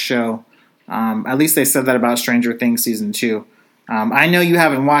watched show. At least they said that about Stranger Things Season 2. I know you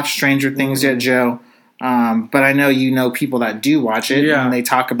haven't watched Stranger Things yet, Joe. But I know you know people that do watch it, and they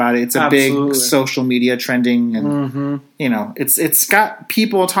talk about it. It's a big social media trending, and it's got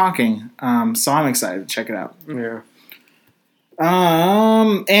people talking. So I'm excited to check it out. Yeah.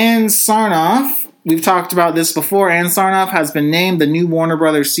 Ann Sarnoff, we've talked about this before. Ann Sarnoff has been named the new Warner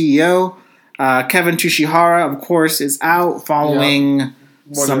Brothers CEO. Kevin Tsuchihara, of course, is out following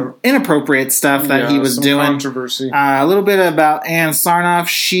some inappropriate stuff that he was doing. Controversy. A little bit about Ann Sarnoff.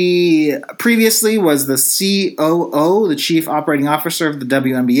 She previously was the COO, the Chief Operating Officer of the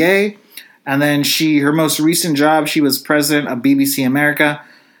WNBA. And then her most recent job, she was president of BBC America.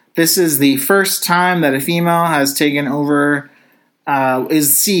 This is the first time that a female has taken over,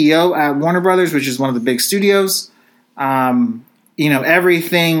 is CEO at Warner Brothers, which is one of the big studios.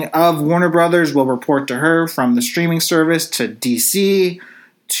 Everything of Warner Brothers will report to her, from the streaming service to DC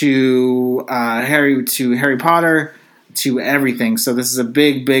to Harry Potter to everything. So this is a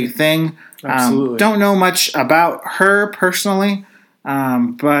big, big thing. Absolutely. Don't know much about her personally,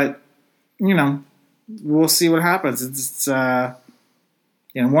 but we'll see what happens. It's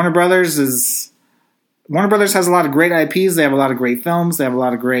Warner Brothers has a lot of great IPs. They have a lot of great films. They have a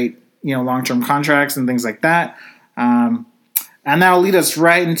lot of great long-term contracts and things like that. And that'll lead us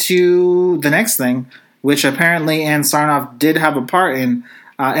right into the next thing, which apparently Ann Sarnoff did have a part in.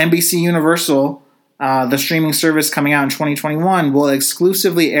 NBC Universal, the streaming service coming out in 2021, will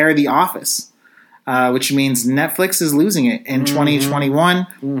exclusively air The Office, which means Netflix is losing it in 2021.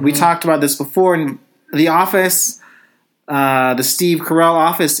 Mm-hmm. We talked about this before. And The Office, the Steve Carell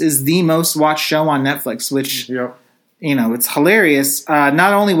Office, is the most watched show on Netflix, which, it's hilarious.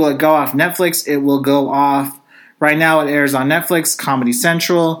 Not only will it go off Netflix, it will go off. Right now it airs on Netflix, Comedy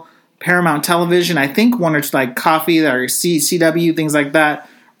Central, Paramount Television, I think one or two, like Coffee or CW, things like that,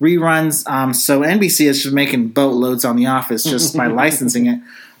 reruns. So NBC is just making boatloads on The Office just by licensing it.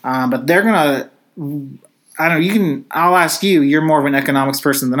 But they're going to, I'll ask you, you're more of an economics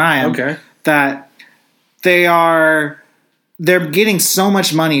person than I am. Okay. That they're getting so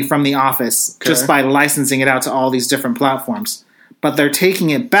much money from The Office just by licensing it out to all these different platforms. But they're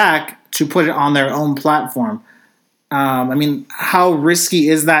taking it back to put it on their own platform. How risky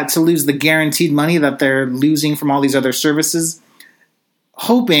is that to lose the guaranteed money that they're losing from all these other services,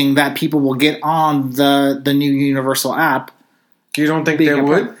 hoping that people will get on the new Universal app? You don't think they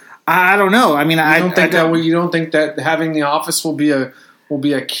would? I don't know. You don't think that having The Office will be a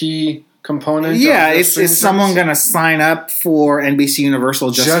key component? Yeah, is someone going to sign up for NBC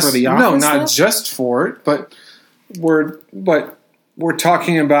Universal just for The Office? No, not just for it, but we're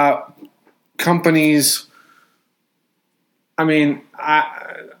talking about companies. I don't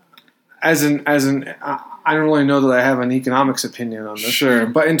really know that I have an economics opinion on this. Sure.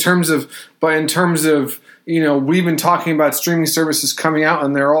 But in terms of, we've been talking about streaming services coming out,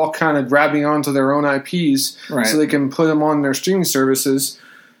 and they're all kind of grabbing onto their own IPs so they can put them on their streaming services.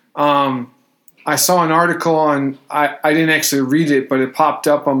 I saw an article I didn't actually read it, but it popped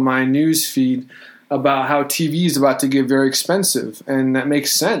up on my news feed about how TV is about to get very expensive. And that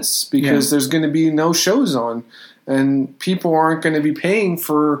makes sense because there's going to be no shows on. And people aren't going to be paying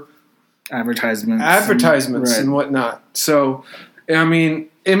for advertisements and whatnot. So,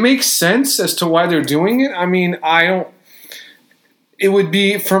 it makes sense as to why they're doing it. It would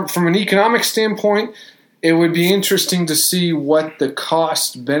be, from an economic standpoint, it would be interesting to see what the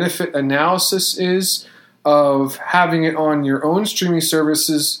cost-benefit analysis is of having it on your own streaming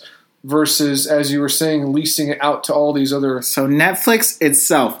services versus, as you were saying, leasing it out to all these other... So Netflix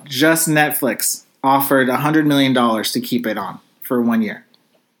itself, just Netflix, offered $100 million to keep it on for 1 year.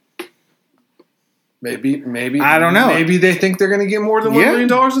 Maybe. I don't know. Maybe they think they're going to get more than $1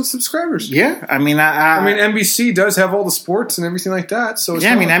 million in subscribers. Yeah. NBC does have all the sports and everything like that. So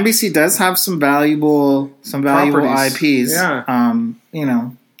NBC does have some valuable IPs. Yeah. I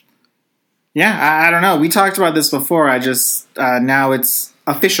don't know. We talked about this before. Now it's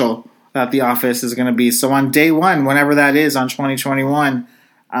official that The Office is going to be. So on day one, whenever that is on 2021,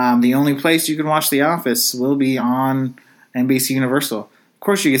 the only place you can watch The Office will be on NBC Universal. Of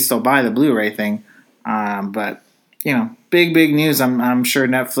course, you can still buy the Blu-ray thing, but big news. I'm sure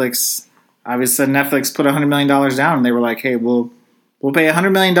Netflix. Obviously, Netflix put $100 million down, and they were like, "Hey, we'll pay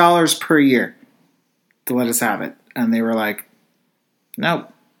 $100 million per year to let us have it." And they were like,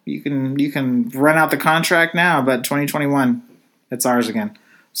 "Nope, you can run out the contract now, but 2021, it's ours again."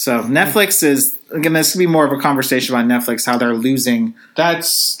 So Netflix is, again, this could be more of a conversation about Netflix, how they're losing.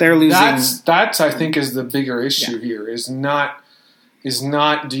 That's I think is the bigger issue here. Is not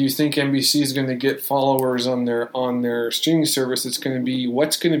do you think NBC is going to get followers on their streaming service? It's going to be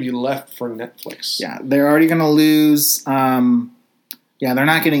what's going to be left for Netflix. Yeah, they're already going to lose. They're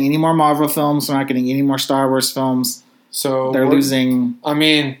not getting any more Marvel films. They're not getting any more Star Wars films. So they're losing.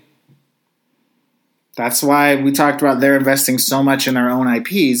 That's why we talked about they're investing so much in their own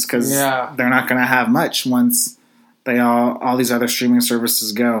IPs because they're not going to have much once they all these other streaming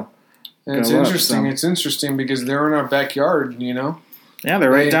services go. And it's interesting. It's interesting because they're in our backyard. Yeah,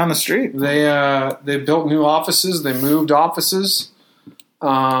 they're right down the street. They built new offices. They moved offices.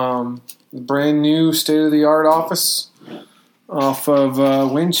 Brand new state of the art office off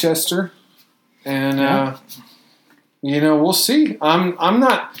of Winchester, and we'll see. I'm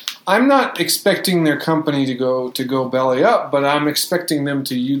I'm not expecting their company to go belly up, but I'm expecting them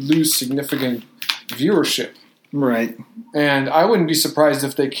to lose significant viewership. Right. And I wouldn't be surprised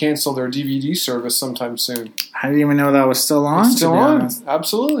if they cancel their DVD service sometime soon. I didn't even know that was still on. It's still on.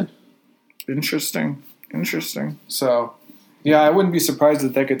 Absolutely. Interesting. So, yeah, I wouldn't be surprised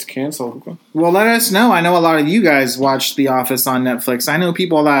if that gets canceled. Well, let us know. I know a lot of you guys watch The Office on Netflix. I know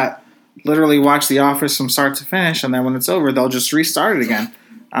people that literally watch The Office from start to finish, and then when it's over, they'll just restart it again.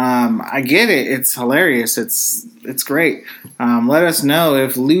 I get it. It's hilarious. It's great. Let us know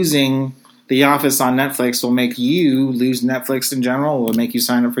if losing The Office on Netflix will make you lose Netflix in general. Will it make you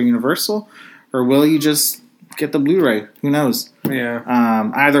sign up for Universal? Or will you just get the Blu-ray? Who knows? Yeah.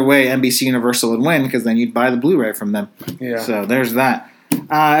 Either way, NBC Universal would win because then you'd buy the Blu-ray from them. Yeah. So there's that.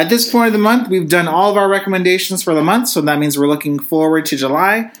 At this point of the month, we've done all of our recommendations for the month, so that means we're looking forward to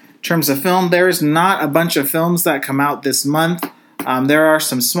July. In terms of film, there's not a bunch of films that come out this month. There are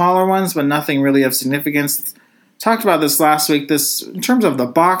some smaller ones, but nothing really of significance. Talked about this last week. This, in terms of the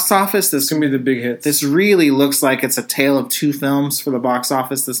box office, this is going to be the big hits. This really looks like it's a tale of two films for the box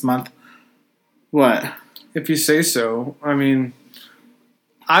office this month. What? If you say so. I mean,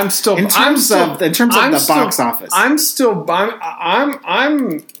 I'm still in terms of the box office. I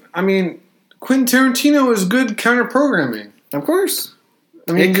mean, Quentin Tarantino is good counter programming. Of course.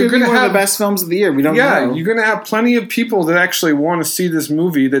 I mean, it could be one of the best films of the year. We don't know. Yeah, you're going to have plenty of people that actually want to see this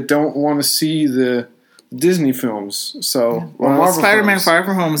movie that don't want to see the Disney films. So, Spider-Man Far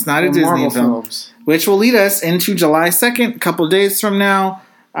From Home is not a Disney Marvel film, films. Which will lead us into July 2nd, a couple days from now.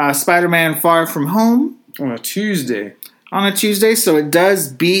 Spider-Man Far From Home on a Tuesday. So it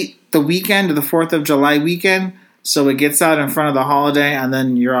does beat the weekend of the 4th of July weekend. So it gets out in front of the holiday, and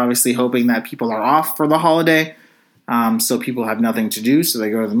then you're obviously hoping that people are off for the holiday. So people have nothing to do, so they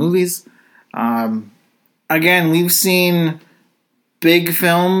go to the movies. Again, we've seen big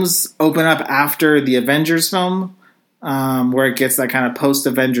films open up after the Avengers film, where it gets that kind of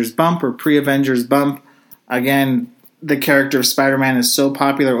post-Avengers bump or pre-Avengers bump. Again, the character of Spider-Man is so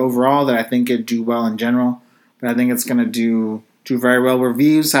popular overall that I think it'd do well in general. But I think it's going to do very well.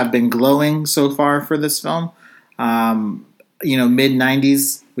 Reviews have been glowing so far for this film.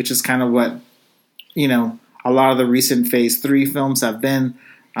 Mid-90s, which is kind of what, a lot of the recent Phase 3 films have been.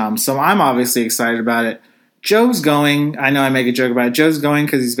 So I'm obviously excited about it. Joe's going. I know I make a joke about it. Joe's going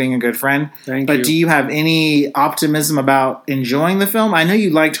because he's being a good friend. Thank you. But do you have any optimism about enjoying the film? I know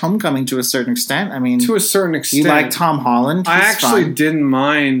you liked Homecoming to a certain extent. I mean, to a certain extent. You liked Tom Holland. I actually didn't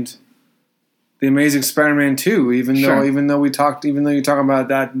mind The Amazing Spider-Man 2, even though you talk about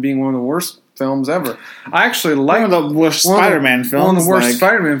that being one of the worst films ever. I actually liked one of the worst Spider-Man films. One of the worst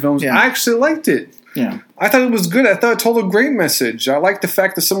Spider-Man films. Yeah. I actually liked it. Yeah. I thought it was good. I thought it told a great message. I liked the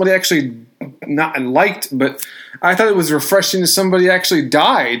fact that somebody actually not liked, but I thought it was refreshing that somebody actually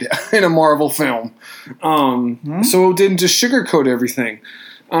died in a Marvel film. So it didn't just sugarcoat everything.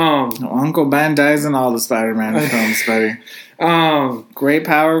 Uncle Ben dies in all the Spider-Man films, buddy. Great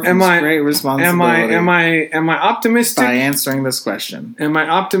power comes great responsibility. Am I optimistic by answering this question? Am I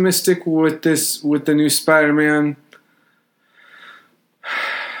optimistic with the new Spider-Man?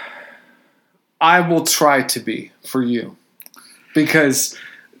 I will try to be for you, because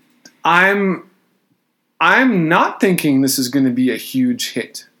I'm not thinking this is going to be a huge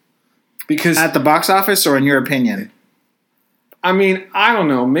hit. Because at the box office, or in your opinion? I mean, I don't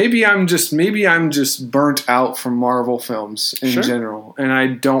know. Maybe I'm just burnt out from Marvel films in general, and I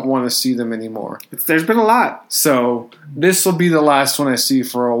don't want to see them anymore. There's been a lot, so this will be the last one I see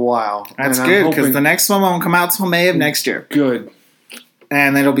for a while. That's good, because the next one won't come out till May of next year. Good.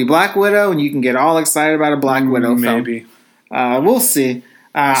 And it'll be Black Widow, and you can get all excited about a Black Widow film. Maybe. We'll see.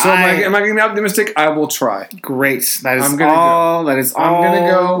 Am I going to be optimistic? I will try. Great. That is all. That is all. I'm going to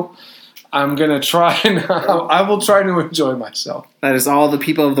go. I'm going to try, and I will try to enjoy myself. That is all the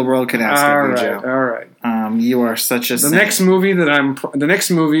people of the world can ask of you, Joe. All right. You are such a The next movie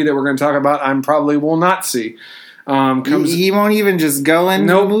that we're going to talk about, I probably will not see. He won't even just go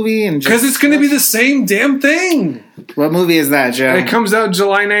into the movie because it's going to be the same damn thing. What movie is that, Joe? It comes out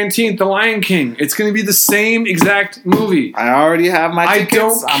July 19th, The Lion King. It's going to be the same exact movie. I already have my tickets. I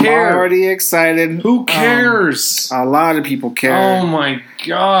don't care. I'm already excited. Who cares? A lot of people care. Oh my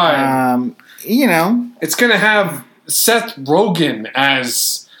god. It's going to have Seth Rogen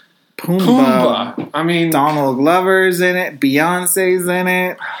as Pumbaa. I mean, Donald Glover's in it. Beyonce's in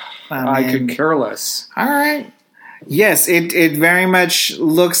it. I could care less. All right. Yes, it very much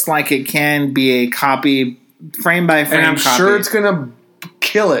looks like it can be a copy, frame by frame. And I'm sure it's going to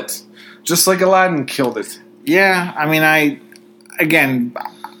kill it, just like Aladdin killed it. Yeah, I mean,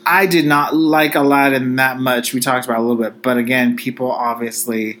 I did not like Aladdin that much. We talked about it a little bit, but again, people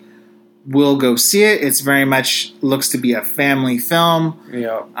obviously will go see it. It's very much looks to be a family film.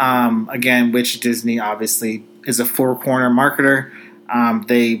 Yeah. Again, which Disney obviously is a four-corner marketer.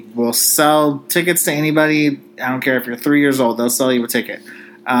 They will sell tickets to anybody. I don't care if you're 3 years old. They'll sell you a ticket.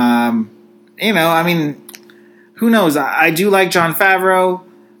 Who knows? I do like Jon Favreau.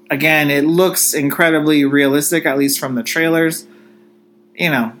 Again, it looks incredibly realistic, at least from the trailers.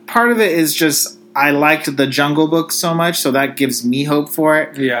 Part of it is just I liked the Jungle Book so much, so that gives me hope for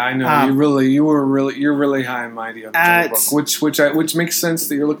it. Yeah, I know. You're really high and mighty on the Jungle Book, which makes sense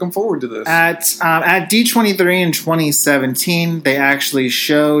that you're looking forward to this. At D23 in 2017, they actually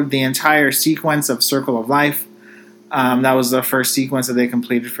showed the entire sequence of Circle of Life. That was the first sequence that they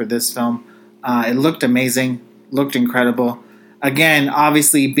completed for this film. It looked amazing, looked incredible. Again,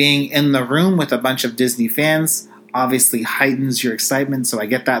 obviously being in the room with a bunch of Disney fans obviously heightens your excitement, so I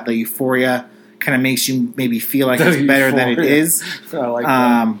get that. The euphoria kind of makes you maybe feel like it's better than it is. I like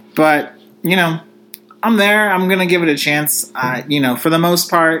that. But, I'm there. I'm going to give it a chance. For the most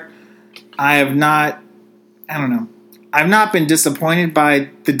part, I've not been disappointed by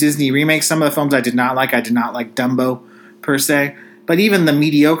the Disney remakes. Some of the films I did not like. I did not like Dumbo, per se. But even the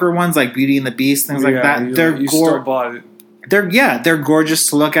mediocre ones, like Beauty and the Beast, things like that, still bought it. They're gorgeous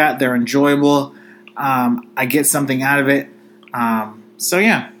to look at. They're enjoyable. I get something out of it. I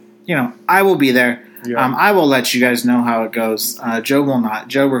will be there. Yeah. I will let you guys know how it goes. Joe will not.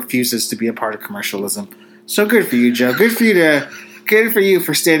 Joe refuses to be a part of commercialism. So good for you, Joe. Good for you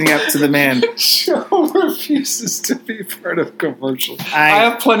for standing up to the man. Joe refuses to be part of commercials. I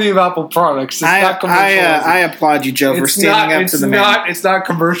have plenty of Apple products. It's not commercialism. I applaud you, Joe, for standing up to the man. It's not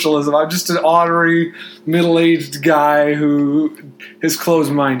commercialism. I'm just an honorary, middle-aged guy who is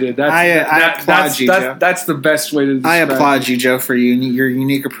closed-minded. I applaud you, Joe. That's the best way to describe it. I applaud you, Joe, for your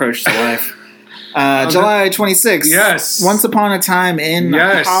unique approach to life. July 26th. Yes. Once Upon a Time in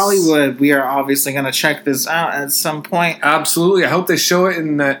Hollywood. We are obviously going to check this out at some point. Absolutely. I hope they show it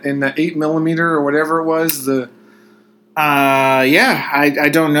in the 8mm or whatever it was. I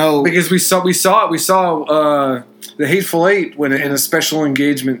don't know, because we saw The Hateful Eight in a special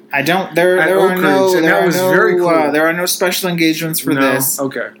engagement. There are no special engagements for this.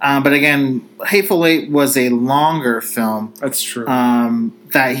 Okay. But again, Hateful Eight was a longer film. That's true.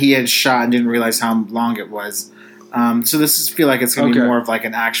 That he had shot and didn't realize how long it was. So this feel like it's going to be more of like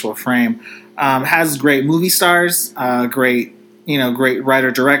an actual frame. Has great movie stars, great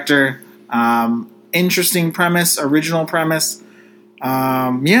writer director, interesting premise, original premise.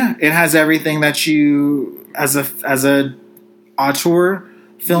 It has everything that you as a auteur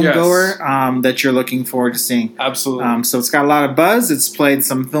film goer that you're looking forward to seeing. Absolutely. So it's got a lot of buzz. It's played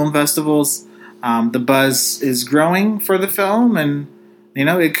some film festivals. The buzz is growing for the film, and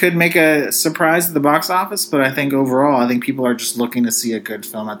it could make a surprise at the box office, but I think overall, people are just looking to see a good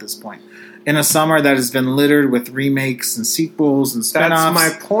film at this point. In a summer that has been littered with remakes and sequels and spin-offs. That's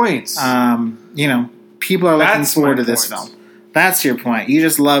my point. People are looking forward to this film. That's your point. You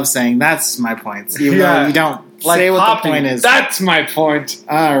just love saying, that's my point. Even though you don't say what the point is. That's my point.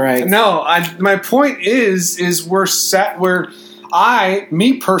 All right. No, my point is we're set where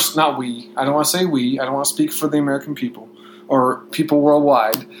not we. I don't want to say we. I don't want to speak for the American people or people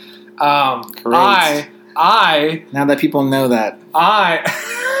worldwide. Great. Now that people know that.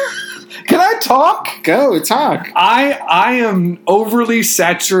 Can I talk? Go, talk. I am overly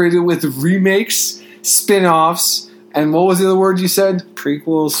saturated with remakes, spin-offs, and what was the other word you said?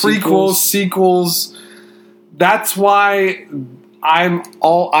 Prequels, sequels. That's why I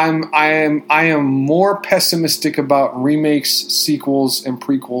am more pessimistic about remakes, sequels, and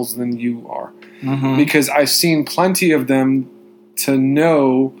prequels than you are. Mm-hmm. Because I've seen plenty of them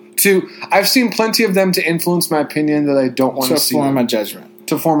I've seen plenty of them to influence my opinion that I don't want to see. To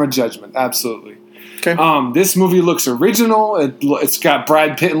form a judgment, absolutely. Okay. This movie looks original. It's got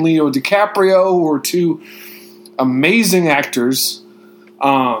Brad Pitt and Leo DiCaprio, who are two amazing actors.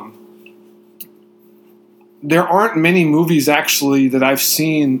 There aren't many movies, actually, that I've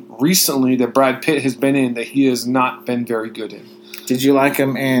seen recently that Brad Pitt has been in that he has not been very good in. Did you like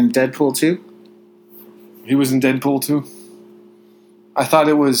him in Deadpool 2? He was in Deadpool 2? I thought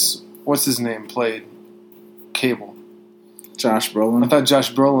it was... What's his name played Cable? Josh Brolin. I thought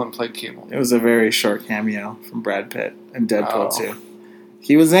Josh Brolin played Cable. It was a very short cameo from Brad Pitt in Deadpool 2.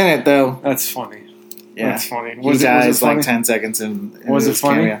 He was in it, though. That's funny. Yeah. That's funny. He dies like 10 seconds in was it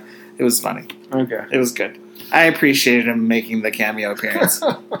funny? Cameo. It was funny. Okay. It was good. I appreciated him making the cameo appearance.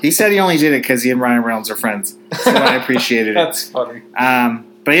 He said he only did it because he and Ryan Reynolds are friends. So I appreciated it. That's funny.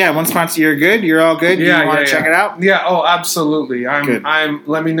 But yeah, once upon you're good. You're all good. Yeah, you want to check it out? Yeah. Oh, absolutely. Good.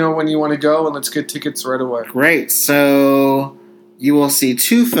 Let me know when you want to go, and let's get tickets right away. Great. So you will see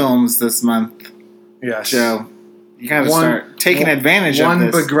 2 films this month. Yes. Joe, you got to start taking advantage of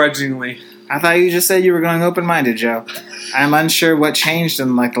this. One begrudgingly. I thought you just said you were going open-minded, Joe. I'm unsure what changed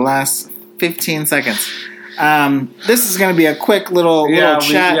in like the last 15 seconds. This is going to be a quick little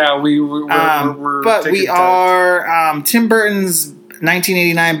chat. We're we are. Tim Burton's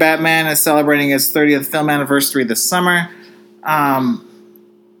 1989 Batman is celebrating its 30th film anniversary this summer.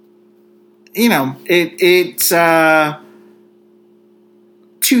 It's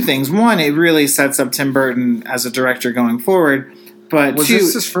 2 things. One, it really sets up Tim Burton as a director going forward. But was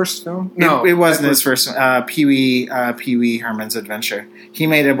this his first film? No, it wasn't his first. Pee Wee Herman's Adventure. He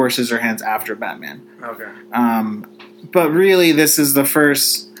made Edward Scissorhands after Batman. Okay. But really, this is the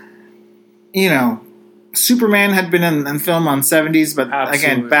first. Superman had been in film on 70s, but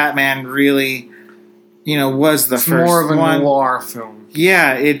again, Batman really, was the first. More of a noir film.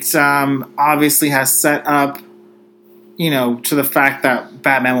 Yeah, it's obviously has set up, to the fact that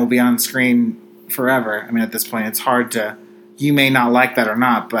Batman will be on screen forever. I mean, at this point, it's hard to. You may not like that or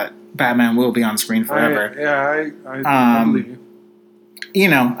not, but Batman will be on screen forever. I believe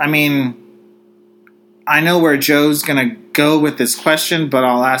you. I know where Joe's going to go with this question, but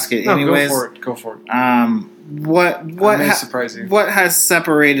I'll ask it anyways. Go for it. What has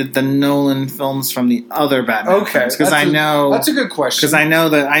separated the Nolan films from the other Batman films? Because that's a good question. Because I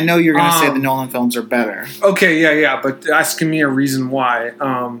know you're going to say the Nolan films are better. Okay, yeah, but asking me a reason why.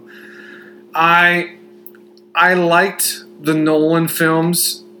 I liked the Nolan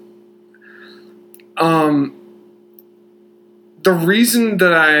films. The reason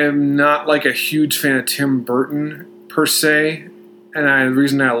that I am not like a huge fan of Tim Burton per se, and the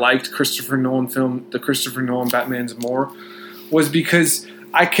reason I liked the Christopher Nolan Batmans more, was because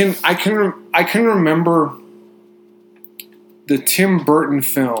I can remember the Tim Burton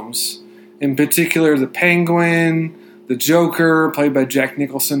films, in particular the Penguin, the Joker, played by Jack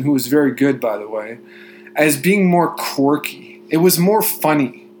Nicholson, who was very good, by the way, as being more quirky. It was more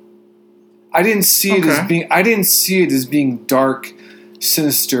funny. I didn't see it as being dark,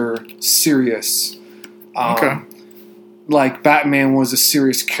 sinister, serious. Like Batman was a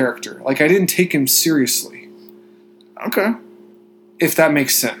serious character. Like I didn't take him seriously. Okay. If that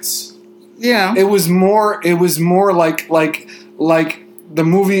makes sense. Yeah. It was more like the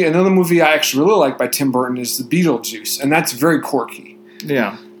movie. Another movie I actually really like by Tim Burton is The Beetlejuice, and that's very quirky.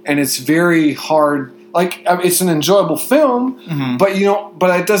 Yeah. And it's very hard. Like it's an enjoyable film, but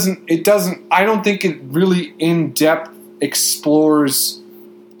it doesn't. I don't think it really in depth explores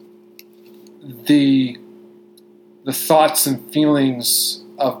the thoughts and feelings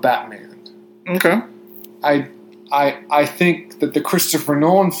of Batman. Okay. I think that the Christopher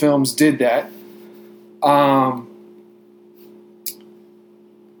Nolan films did that. I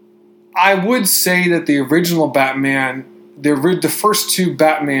would say that the original Batman. The first 2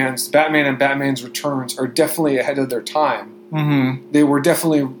 Batmans, Batman and Batman's Returns, are definitely ahead of their time. Mm-hmm. They were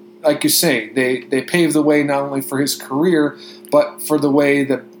definitely, like you say, they paved the way not only for his career, but for the way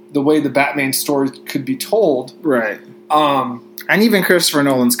the Batman story could be told. Right. And even Christopher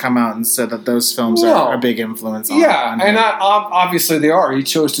Nolan's come out and said that those films are a big influence on him. Yeah, and obviously they are. He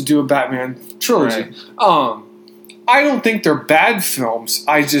chose to do a Batman trilogy. Right. I don't think they're bad films.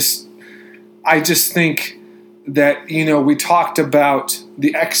 I just think that, we talked about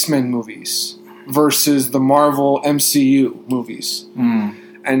the X-Men movies versus the Marvel MCU movies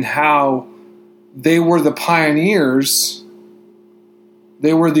and how they were the pioneers.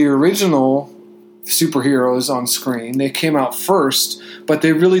 They were the original superheroes on screen. They came out first, but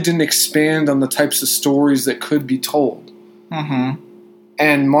they really didn't expand on the types of stories that could be told. Mm-hmm.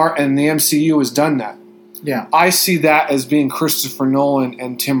 And the MCU has done that. Yeah. I see that as being Christopher Nolan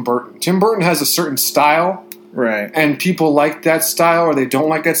and Tim Burton. Tim Burton has a certain style. Right. And people like that style or they don't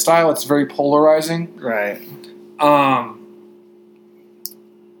like that style. It's very polarizing. Right. I'm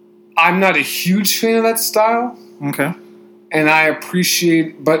not a huge fan of that style. Okay. And I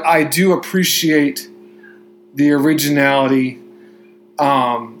do appreciate the originality.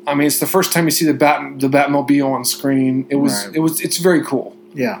 It's the first time you see the Batmobile on screen. It's very cool.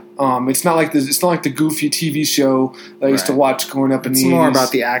 Yeah. It's not like the goofy TV show that I used to watch growing up in the 80s. It's more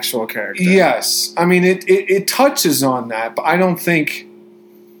about the actual character. Yes. I mean, it touches on that, but I don't think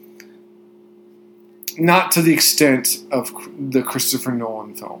not to the extent of the Christopher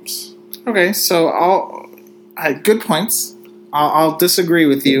Nolan films. Okay, so good points. I'll disagree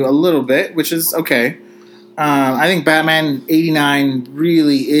with you a little bit, which is okay. I think Batman 89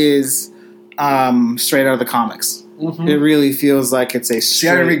 really is straight out of the comics. Mm-hmm. It really feels like it's a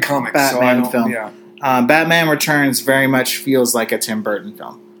straight Batman film. Yeah. Batman Returns very much feels like a Tim Burton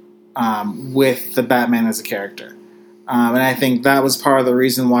film with the Batman as a character. And I think that was part of the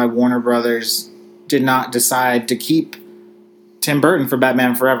reason why Warner Brothers did not decide to keep Tim Burton for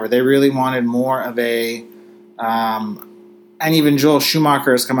Batman Forever. They really wanted more of a... and even Joel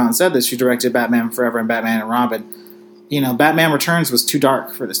Schumacher has come out and said this, who directed Batman Forever and Batman and Robin. Batman Returns was too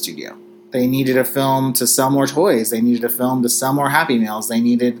dark for the studio. They needed a film to sell more toys. They needed a film to sell more Happy Meals. They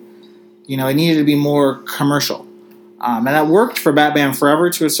needed, it needed to be more commercial. And that worked for Batman Forever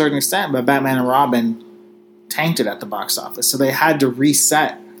to a certain extent, but Batman and Robin tanked it at the box office. So they had to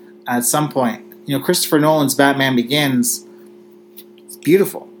reset at some point. Christopher Nolan's Batman Begins, it's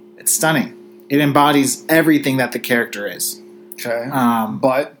beautiful. It's stunning. It embodies everything that the character is. Okay.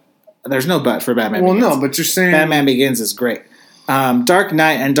 But there's no but for Batman Begins. Well, no, but you're saying... Batman Begins is great. Dark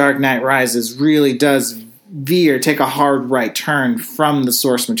Knight and Dark Knight Rises really does take a hard right turn from the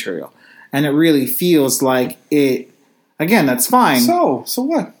source material. And it really feels like it... Again, that's fine. So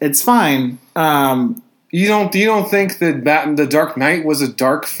what? It's fine. You don't think that The Dark Knight was a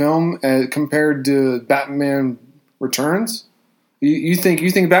dark film compared to Batman Returns? You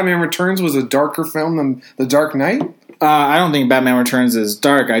think Batman Returns was a darker film than The Dark Knight? I don't think Batman Returns is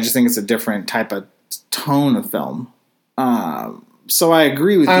dark. I just think it's a different type of tone of film. So I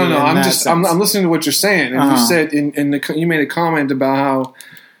agree with you. I don't know. I'm listening to what you're saying, and you said you made a comment about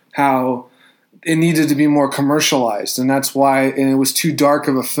how it needed to be more commercialized, and that's why it was too dark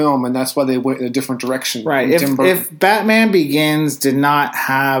of a film, and that's why they went in a different direction. Right. If Batman Begins did not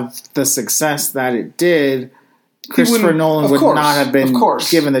have the success that it did, Christopher Nolan would not have been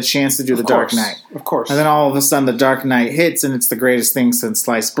given the chance to do The Dark Knight. Of course. And then all of a sudden The Dark Knight hits and it's the greatest thing since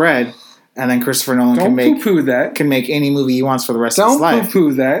sliced bread. And then Christopher Nolan can make any movie he wants for the rest of his life. Don't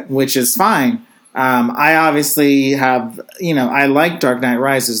poo-poo that. Which is fine. I obviously have, I like Dark Knight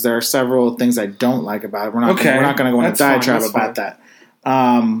Rises. There are several things I don't like about it. We're not going to go into diatribe about that.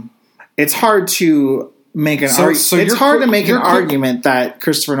 It's hard to make an argument that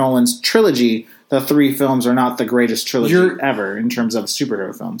Christopher Nolan's trilogy, the 3 films, are not the greatest trilogy ever in terms of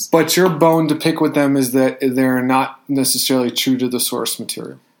superhero films. But your bone to pick with them is that they're not necessarily true to the source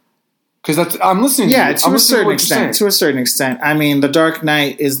material. Because I'm listening to you. Yeah, to a certain extent. I mean, The Dark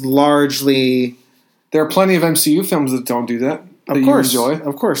Knight is largely... There are plenty of MCU films that don't do that. Of course. You enjoy.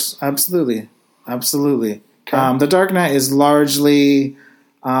 Of course. Absolutely. Okay. The Dark Knight is largely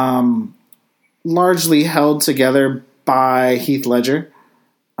held together by Heath Ledger.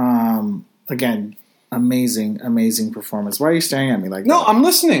 Again, amazing performance. Why are you staring at me like that? No, I'm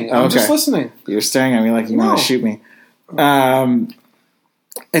listening. I'm just listening. You're staring at me like you want to shoot me.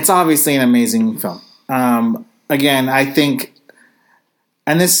 It's obviously an amazing film. Again, I think,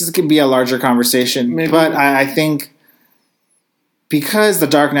 and this could be a larger conversation, but I think because the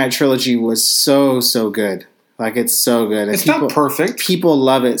Dark Knight trilogy was so good, like it's so good. It's not perfect. People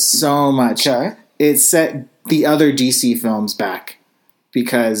love it so much. Okay. It set the other DC films back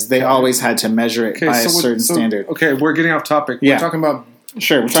because they always had to measure it by a certain standard. Okay, we're getting off topic. We're talking about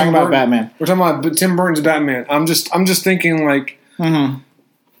we're talking about Batman. We're talking about Tim Burton's Batman. I'm just thinking like. Mm-hmm.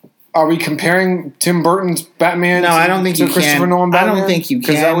 Are we comparing Tim Burton's Batman I don't think to Christopher Nolan Batman? I don't think you can.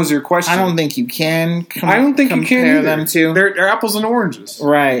 Because that was your question. I don't think you can I don't think you can compare them to. They're apples and oranges.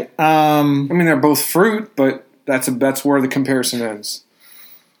 Right. I mean, they're both fruit, but that's where the comparison ends.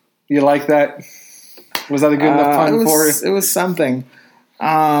 You like that? Was that a good enough pun for you? It was something.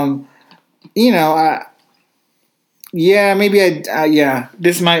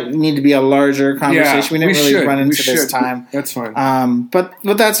 This might need to be a larger conversation. We didn't really run into this time. That's fine. But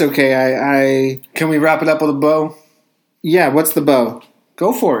that's okay. Can we wrap it up with a bow? Yeah, what's the bow?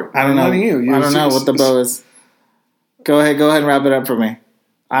 Go for it. I don't know. I don't know what the bow is. Go ahead and wrap it up for me.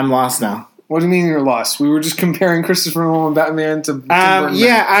 I'm lost now. What do you mean you're lost? We were just comparing Christopher Nolan Batman to Tim Burton.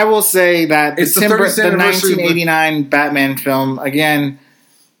 Yeah, I will say that the 1989 Batman film, again...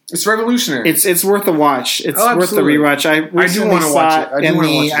 It's revolutionary. It's worth a watch. It's worth the rewatch. I do want to watch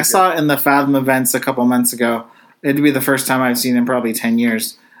it. I saw it in the Fathom events a couple months ago. It'd be the first time I've seen it in probably 10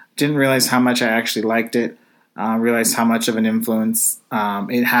 years. Didn't realize how much I actually liked it. Realized how much of an influence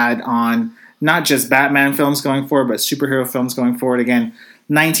it had on not just Batman films going forward, but superhero films going forward. Again,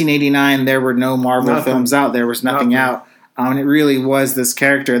 1989, there were no Marvel films out. There was nothing out. And it really was this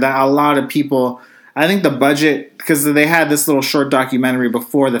character that a lot of people... I think the budget, because they had this little short documentary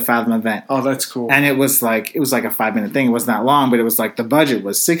before the Fathom event. Oh, that's cool. And it was like a 5-minute thing. It wasn't that long, but it was like the budget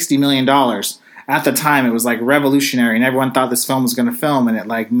was $60 million. At the time, it was like revolutionary, and everyone thought this film was going to film, and it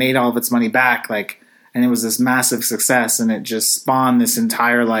like made all of its money back. And it was this massive success, and it just spawned this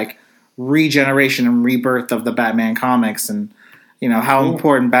entire like regeneration and rebirth of the Batman comics, and how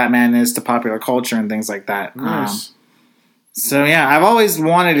important Batman is to popular culture and things like that. Nice. So yeah, I've always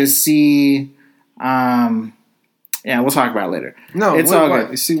wanted to see. Yeah, we'll talk about it later. No, it's all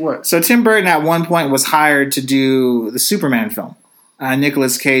good. You see what? So Tim Burton at one point was hired to do the Superman film.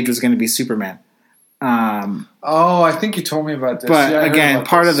 Nicolas Cage was going to be Superman. I think you told me about this. But again,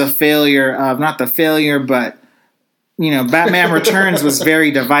 part of the failure of, not the failure, but, Batman Returns was very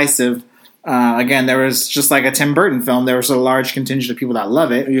divisive. Again, there was just like a Tim Burton film. There was a large contingent of people that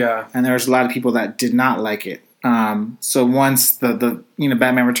love it. Yeah. And there was a lot of people that did not like it. So once the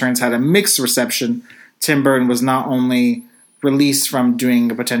Batman Returns had a mixed reception, Tim Burton was not only released from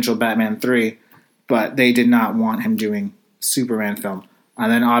doing a potential Batman 3, but they did not want him doing Superman film.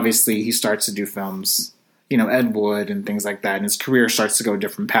 And then obviously he starts to do films, Ed Wood and things like that, and his career starts to go a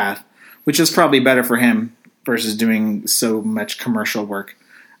different path, which is probably better for him versus doing so much commercial work,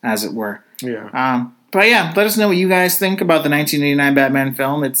 as it were. Yeah. But yeah, let us know what you guys think about the 1989 Batman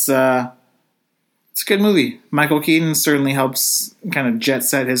film. It's a good movie. Michael Keaton certainly helps kind of jet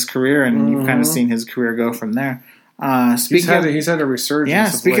set his career, and you've kind of seen his career go from there. He's had a resurgence. Yeah,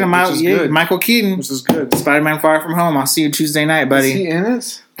 speaking of Michael Keaton, which is good. Spider-Man: Far From Home. I'll see you Tuesday night, buddy. Is he in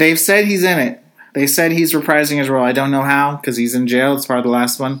it? They've said he's in it. They said he's reprising his role. I don't know how, because he's in jail. It's part of the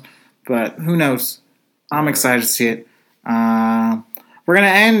last one, but who knows? I'm excited to see it. We're going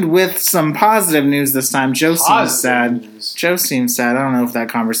to end with some positive news this time. Joe seems sad. Joe seems sad. I don't know if that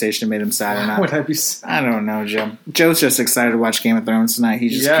conversation made him sad or not. Would I be sad? I don't know, Joe. Joe's just excited to watch Game of Thrones tonight. He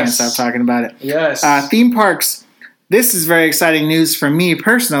just can't stop talking about it. Yes. Theme parks. This is very exciting news for me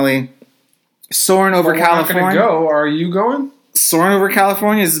personally. Soaring over California. We're not going to go. Are you going? Soaring over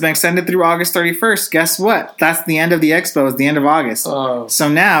California has been extended through August 31st. Guess what? That's the end of the expo. It's the end of August. Oh. So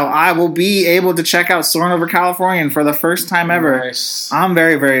now I will be able to check out Soaring over California for the first time ever. Nice. I'm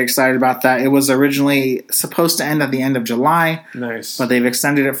very, very excited about that. It was originally supposed to end at the end of July. Nice. But they've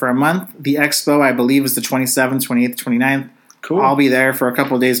extended it for a month. The expo, I believe, is the 27th, 28th, 29th. Cool. I'll be there for a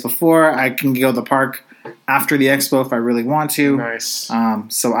couple of days before. I can go to the park after the expo if I really want to. Nice.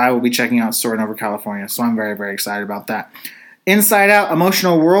 So I will be checking out Soaring over California. So I'm very, very excited about that. Inside Out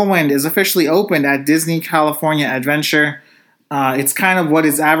Emotional Whirlwind is officially opened at Disney California Adventure. It's kind of what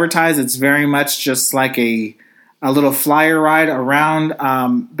is advertised. It's very much just like a little flyer ride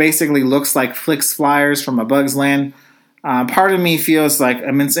around. Basically looks like Flix Flyers from A Bug's Land. Part of me feels like,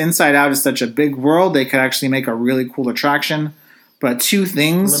 Inside Out is such a big world, they could actually make a really cool attraction. But two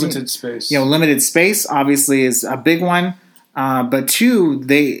things. Limited space. Limited space obviously is a big one. But two,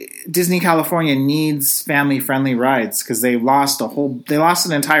 Disney California needs family-friendly rides because they lost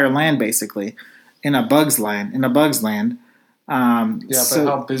an entire land basically in a Bug's Land. But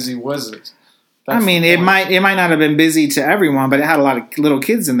how busy was it? It might not have been busy to everyone, but it had a lot of little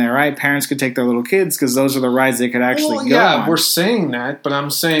kids in there, right? Parents could take their little kids because those are the rides they could actually go on. We're saying that, but I'm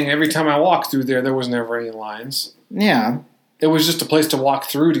saying every time I walked through there was never any lines. Yeah. It was just a place to walk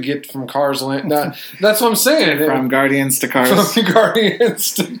through to get from Cars Land. That's what I'm saying. From Guardians to Cars. From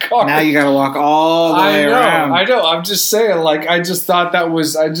Guardians to Cars. Now you got to walk all the way around. I know. I'm just saying. I just thought that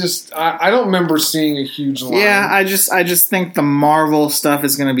was. I don't remember seeing a huge line. Yeah, I just think the Marvel stuff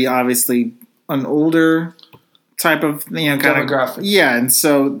is going to be obviously an older type of kind demographic. Yeah, and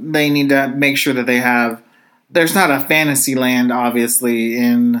so they need to make sure that they have. There's not a Fantasyland, obviously,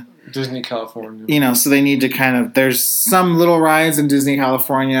 in Disney California. So they need to there's some little rides in Disney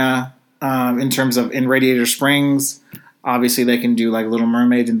California in terms of in Radiator Springs. Obviously they can do like Little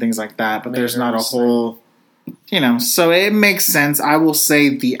Mermaid and things like that, but there's not a whole, so it makes sense. I will say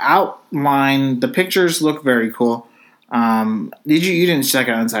the outline, the pictures look very cool. You didn't check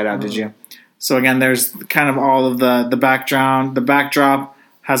out Inside Out, did you? So again, there's kind of all of the background. The backdrop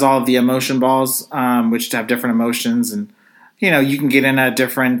has all of the emotion balls, which have different emotions, and you can get in a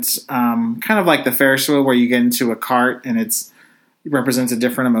different, kind of like the Ferris wheel where you get into a cart and it represents a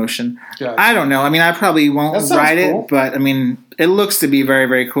different emotion. Gotcha. I don't know. I probably won't ride it, but it looks to be very,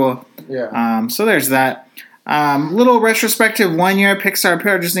 very cool. Yeah. So there's that. Little retrospective 1 year Pixar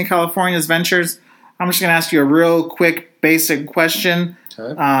Pier Disney California's Ventures. I'm just going to ask you a real quick, basic question.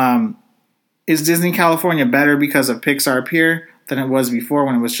 Okay. Is Disney California better because of Pixar Pier than it was before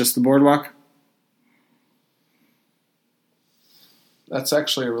when it was just the boardwalk? That's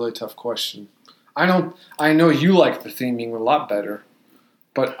actually a really tough question. I know you like the theming a lot better,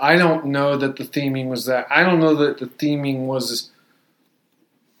 but I don't know that the theming was that. I don't know that the theming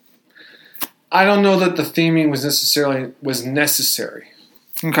was necessary.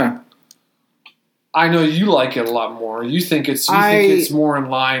 Okay. I know you like it a lot more. You think it's more in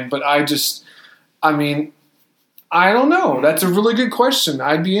line, but I don't know. That's a really good question.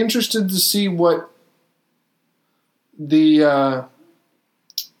 I'd be interested to see what the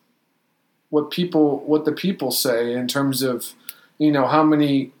what the people say in terms of how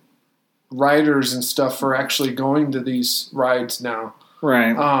many riders and stuff are actually going to these rides now.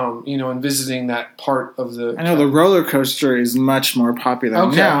 Right. And visiting that part of the... I know the roller coaster is much more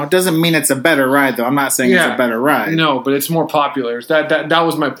popular now. It doesn't mean it's a better ride, though. I'm not saying it's a better ride. No, but it's more popular. That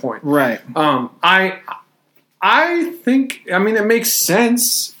was my point. Right. I think, it makes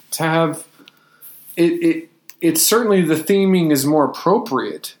sense to have... It's certainly the theming is more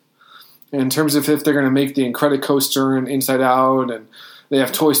appropriate in terms of if they're going to make the Incredicoaster and Inside Out and they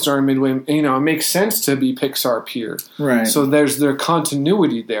have Toy Story and Midway. It makes sense to be Pixar Pier. Right. So there's their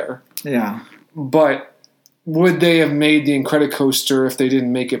continuity there. Yeah. But would they have made the Incredicoaster if they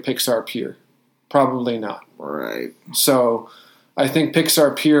didn't make it Pixar Pier? Probably not. Right. So I think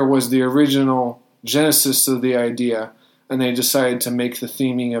Pixar Pier was the original genesis of the idea, and they decided to make the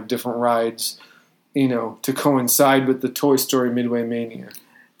theming of different rides to coincide with the Toy Story Midway Mania.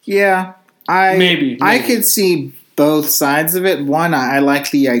 Yeah, maybe. I could see both sides of it. One, I like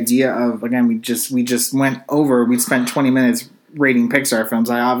the idea of, again, we just went over. We spent 20 minutes rating Pixar films.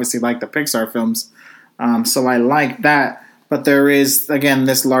 I obviously like the Pixar films, so I like that. But there is, again,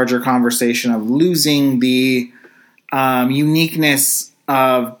 this larger conversation of losing the uniqueness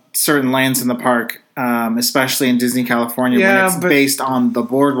of certain lands in the park, especially in Disney California, when it's based on the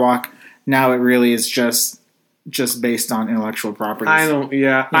boardwalk. Now it really is just based on intellectual properties. So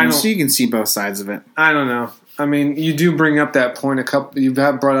you can see both sides of it. I don't know. You do bring up that point. You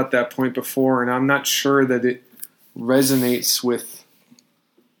have brought up that point before, and I'm not sure that it resonates with.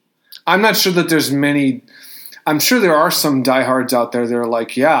 I'm not sure that there's many. I'm sure there are some diehards out there that are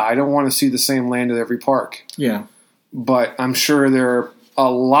like, I don't want to see the same land at every park. Yeah, but I'm sure there are a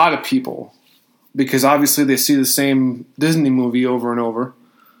lot of people, because obviously they see the same Disney movie over and over.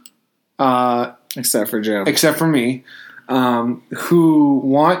 Except for Joe. Except for me, who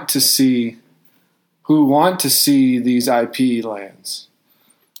want to see these IP lands,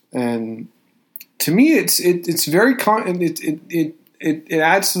 and to me, it's very it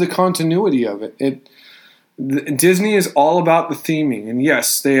adds to the continuity of it. Disney is all about the theming, and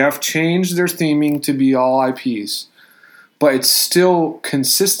yes, they have changed their theming to be all IPs, but it's still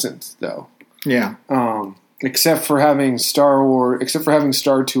consistent, though. Yeah. Except for having Star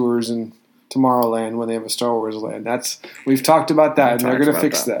Tours and Tomorrowland when they have a Star Wars land. We've talked about that, and they're going to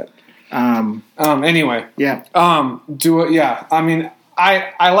fix that. Anyway. Yeah. I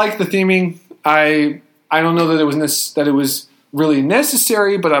like the theming. I don't know that it was really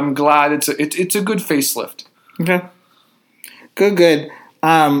necessary, but I'm glad it's a good facelift. Okay. Good.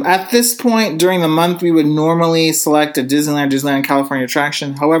 At this point during the month, we would normally select a Disneyland California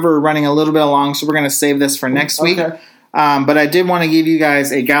attraction. However, we're running a little bit along, so we're going to save this for next week. But I did want to give you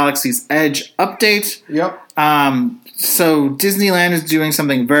guys a Galaxy's Edge update. Yep. So Disneyland is doing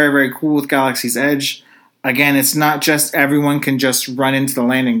something very, very cool with Galaxy's Edge. Again, it's not just everyone can just run into the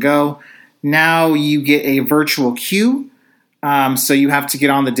land and go. Now you get a virtual queue. So you have to get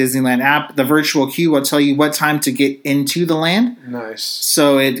on the Disneyland app. The virtual queue will tell you what time to get into the land. Nice.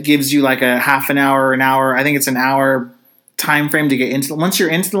 So it gives you like a half an hour, an hour. I think it's an hour time frame to get into. Once you're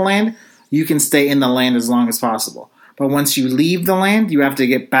into the land, you can stay in the land as long as possible. But once you leave the land, you have to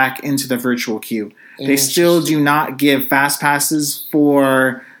get back into the virtual queue. They still do not give fast passes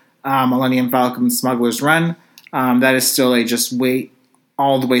for Millennium Falcon Smuggler's Run. That is still a just wait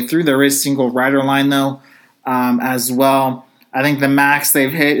all the way through. There is single rider line, though, as well. I think the max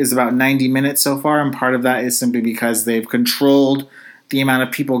they've hit is about 90 minutes so far, and part of that is simply because they've controlled the amount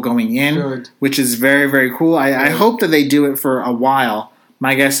of people going in, which is very, very cool. I hope that they do it for a while.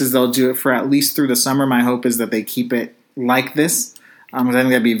 My guess is they'll do it for at least through the summer. My hope is that they keep it like this, because I think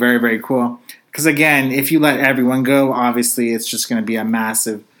that'd be very, very cool. Because, again, if you let everyone go, obviously it's just going to be a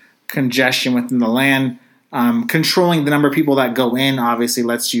massive congestion within the land. Controlling the number of people that go in obviously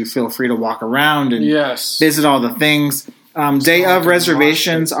lets you feel free to walk around and visit all the things. Day of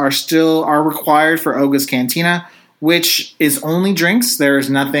reservations are required for Oga's Cantina, which is only drinks. There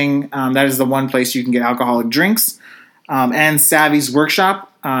is nothing. That is the one place you can get alcoholic drinks. And Savvy's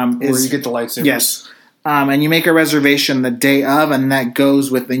Workshop where you get the lightsabers. Yes, and you make a reservation the day of, and that goes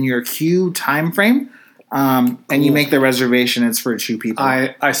within your queue time frame. And you make the reservation. It's for 2 people.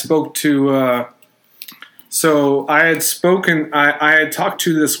 I spoke to. So I had talked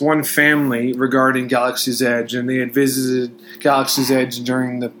to this one family regarding Galaxy's Edge, and they had visited Galaxy's Edge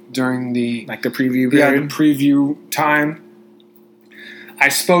during the like the preview period. Yeah, the preview time. I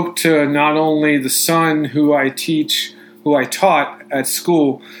spoke to not only the son who I taught at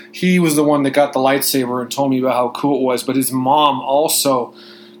school. He was the one that got the lightsaber and told me about how cool it was, but his mom also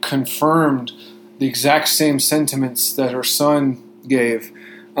confirmed the exact same sentiments that her son gave.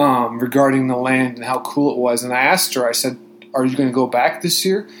 Regarding the land and how cool it was. And I asked her, I said, are you going to go back this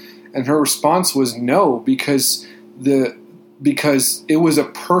year? And her response was no, because it was a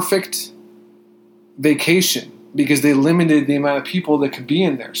perfect vacation, because they limited the amount of people that could be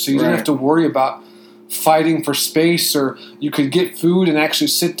in there. So you didn't have to worry about fighting for space, or you could get food and actually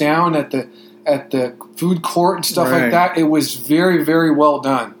sit down at the food court and stuff like that. It was very, very well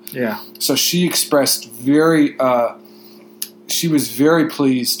done. Yeah. So she expressed she was very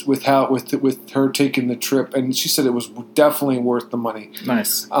pleased with her taking the trip, and she said it was definitely worth the money.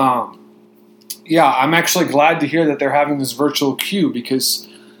 Nice. Yeah, I'm actually glad to hear that they're having this virtual queue, because,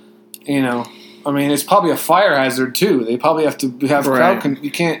 it's probably a fire hazard too. They probably have to have crowd.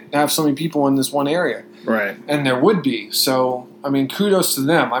 You can't have so many people in this one area. Right. And there would be. So, kudos to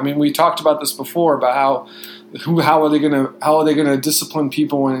them. We talked about this before about how are they gonna discipline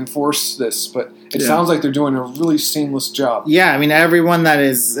people and enforce this, but it sounds like they're doing a really seamless job. Yeah, everyone that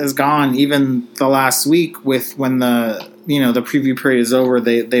is gone, even the last week, when the preview period is over,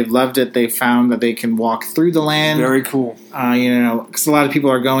 they've loved it. They found that they can walk through the land. Very cool. Because a lot of people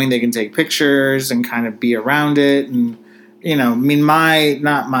are going, they can take pictures and kind of be around it, and I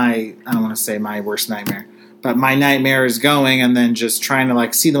don't want to say my worst nightmare, but my nightmare is going and then just trying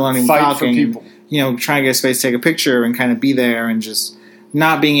to see the Millennium Falcon. For people. Trying to get space, take a picture, and kind of be there, and just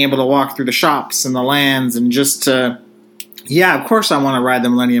not being able to walk through the shops and the lands, and just to, of course I want to ride the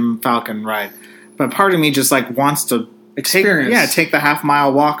Millennium Falcon ride, but part of me just wants to experience, take the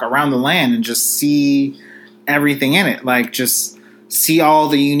half-mile walk around the land and just see everything in it, just see all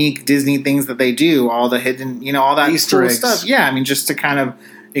the unique Disney things that they do, all the hidden, all that Easter eggs stuff. Yeah, just to kind of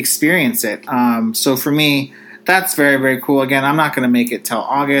experience it. So for me, that's very, very cool. Again, I'm not going to make it till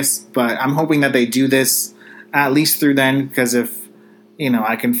August, but I'm hoping that they do this at least through then, because if,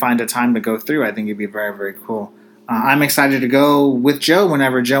 I can find a time to go through, I think it'd be very, very cool. I'm excited to go with Joe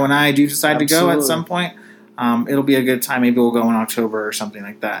whenever Joe and I do decide to go at some point. It'll be a good time. Maybe we'll go in October or something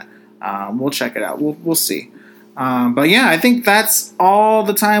like that. We'll check it out. We'll see. But yeah, I think that's all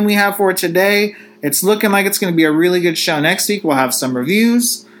the time we have for today. It's looking like it's going to be a really good show next week. We'll have some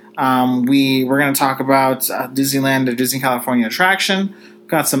reviews. We're going to talk about Disneyland, the Disney California attraction. We've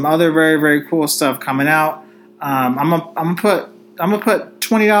got some other very, very cool stuff coming out. I'm gonna put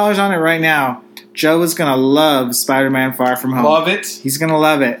 $20 on it right now. Joe is gonna love Spider-Man: Far From Home. Love it. He's gonna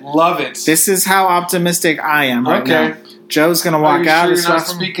love it. Love it. This is how optimistic I am right now. Joe's gonna walk out.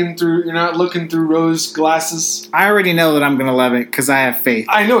 You're not looking through rose glasses? I already know that I'm gonna love it because I have faith.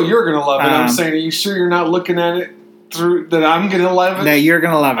 I know you're gonna love it. I'm saying, are you sure you're not looking at it through that I'm gonna love it? No, you're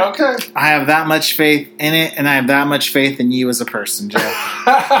gonna love it. Okay. I have that much faith in it, and I have that much faith in you as a person, Joe.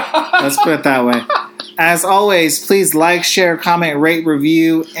 Let's put it that way. As always, please like, share, comment, rate,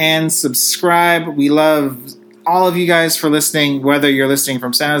 review, and subscribe. We love all of you guys for listening, whether you're listening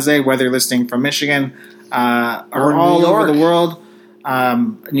from San Jose, whether you're listening from Michigan, or all over the world.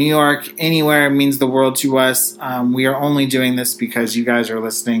 New York, anywhere means the world to us. We are only doing this because you guys are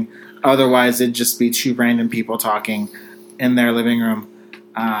listening. Otherwise, it'd just be two random people talking in their living room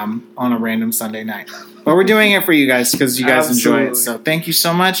on a random Sunday night. But we're doing it for you guys because you guys enjoy it. So thank you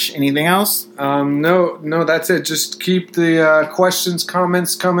so much. Anything else? No, that's it. Just keep the questions,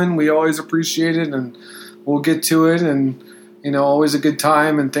 comments coming. We always appreciate it, and we'll get to it. And, always a good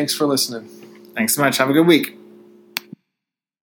time. And thanks for listening. Thanks so much. Have a good week.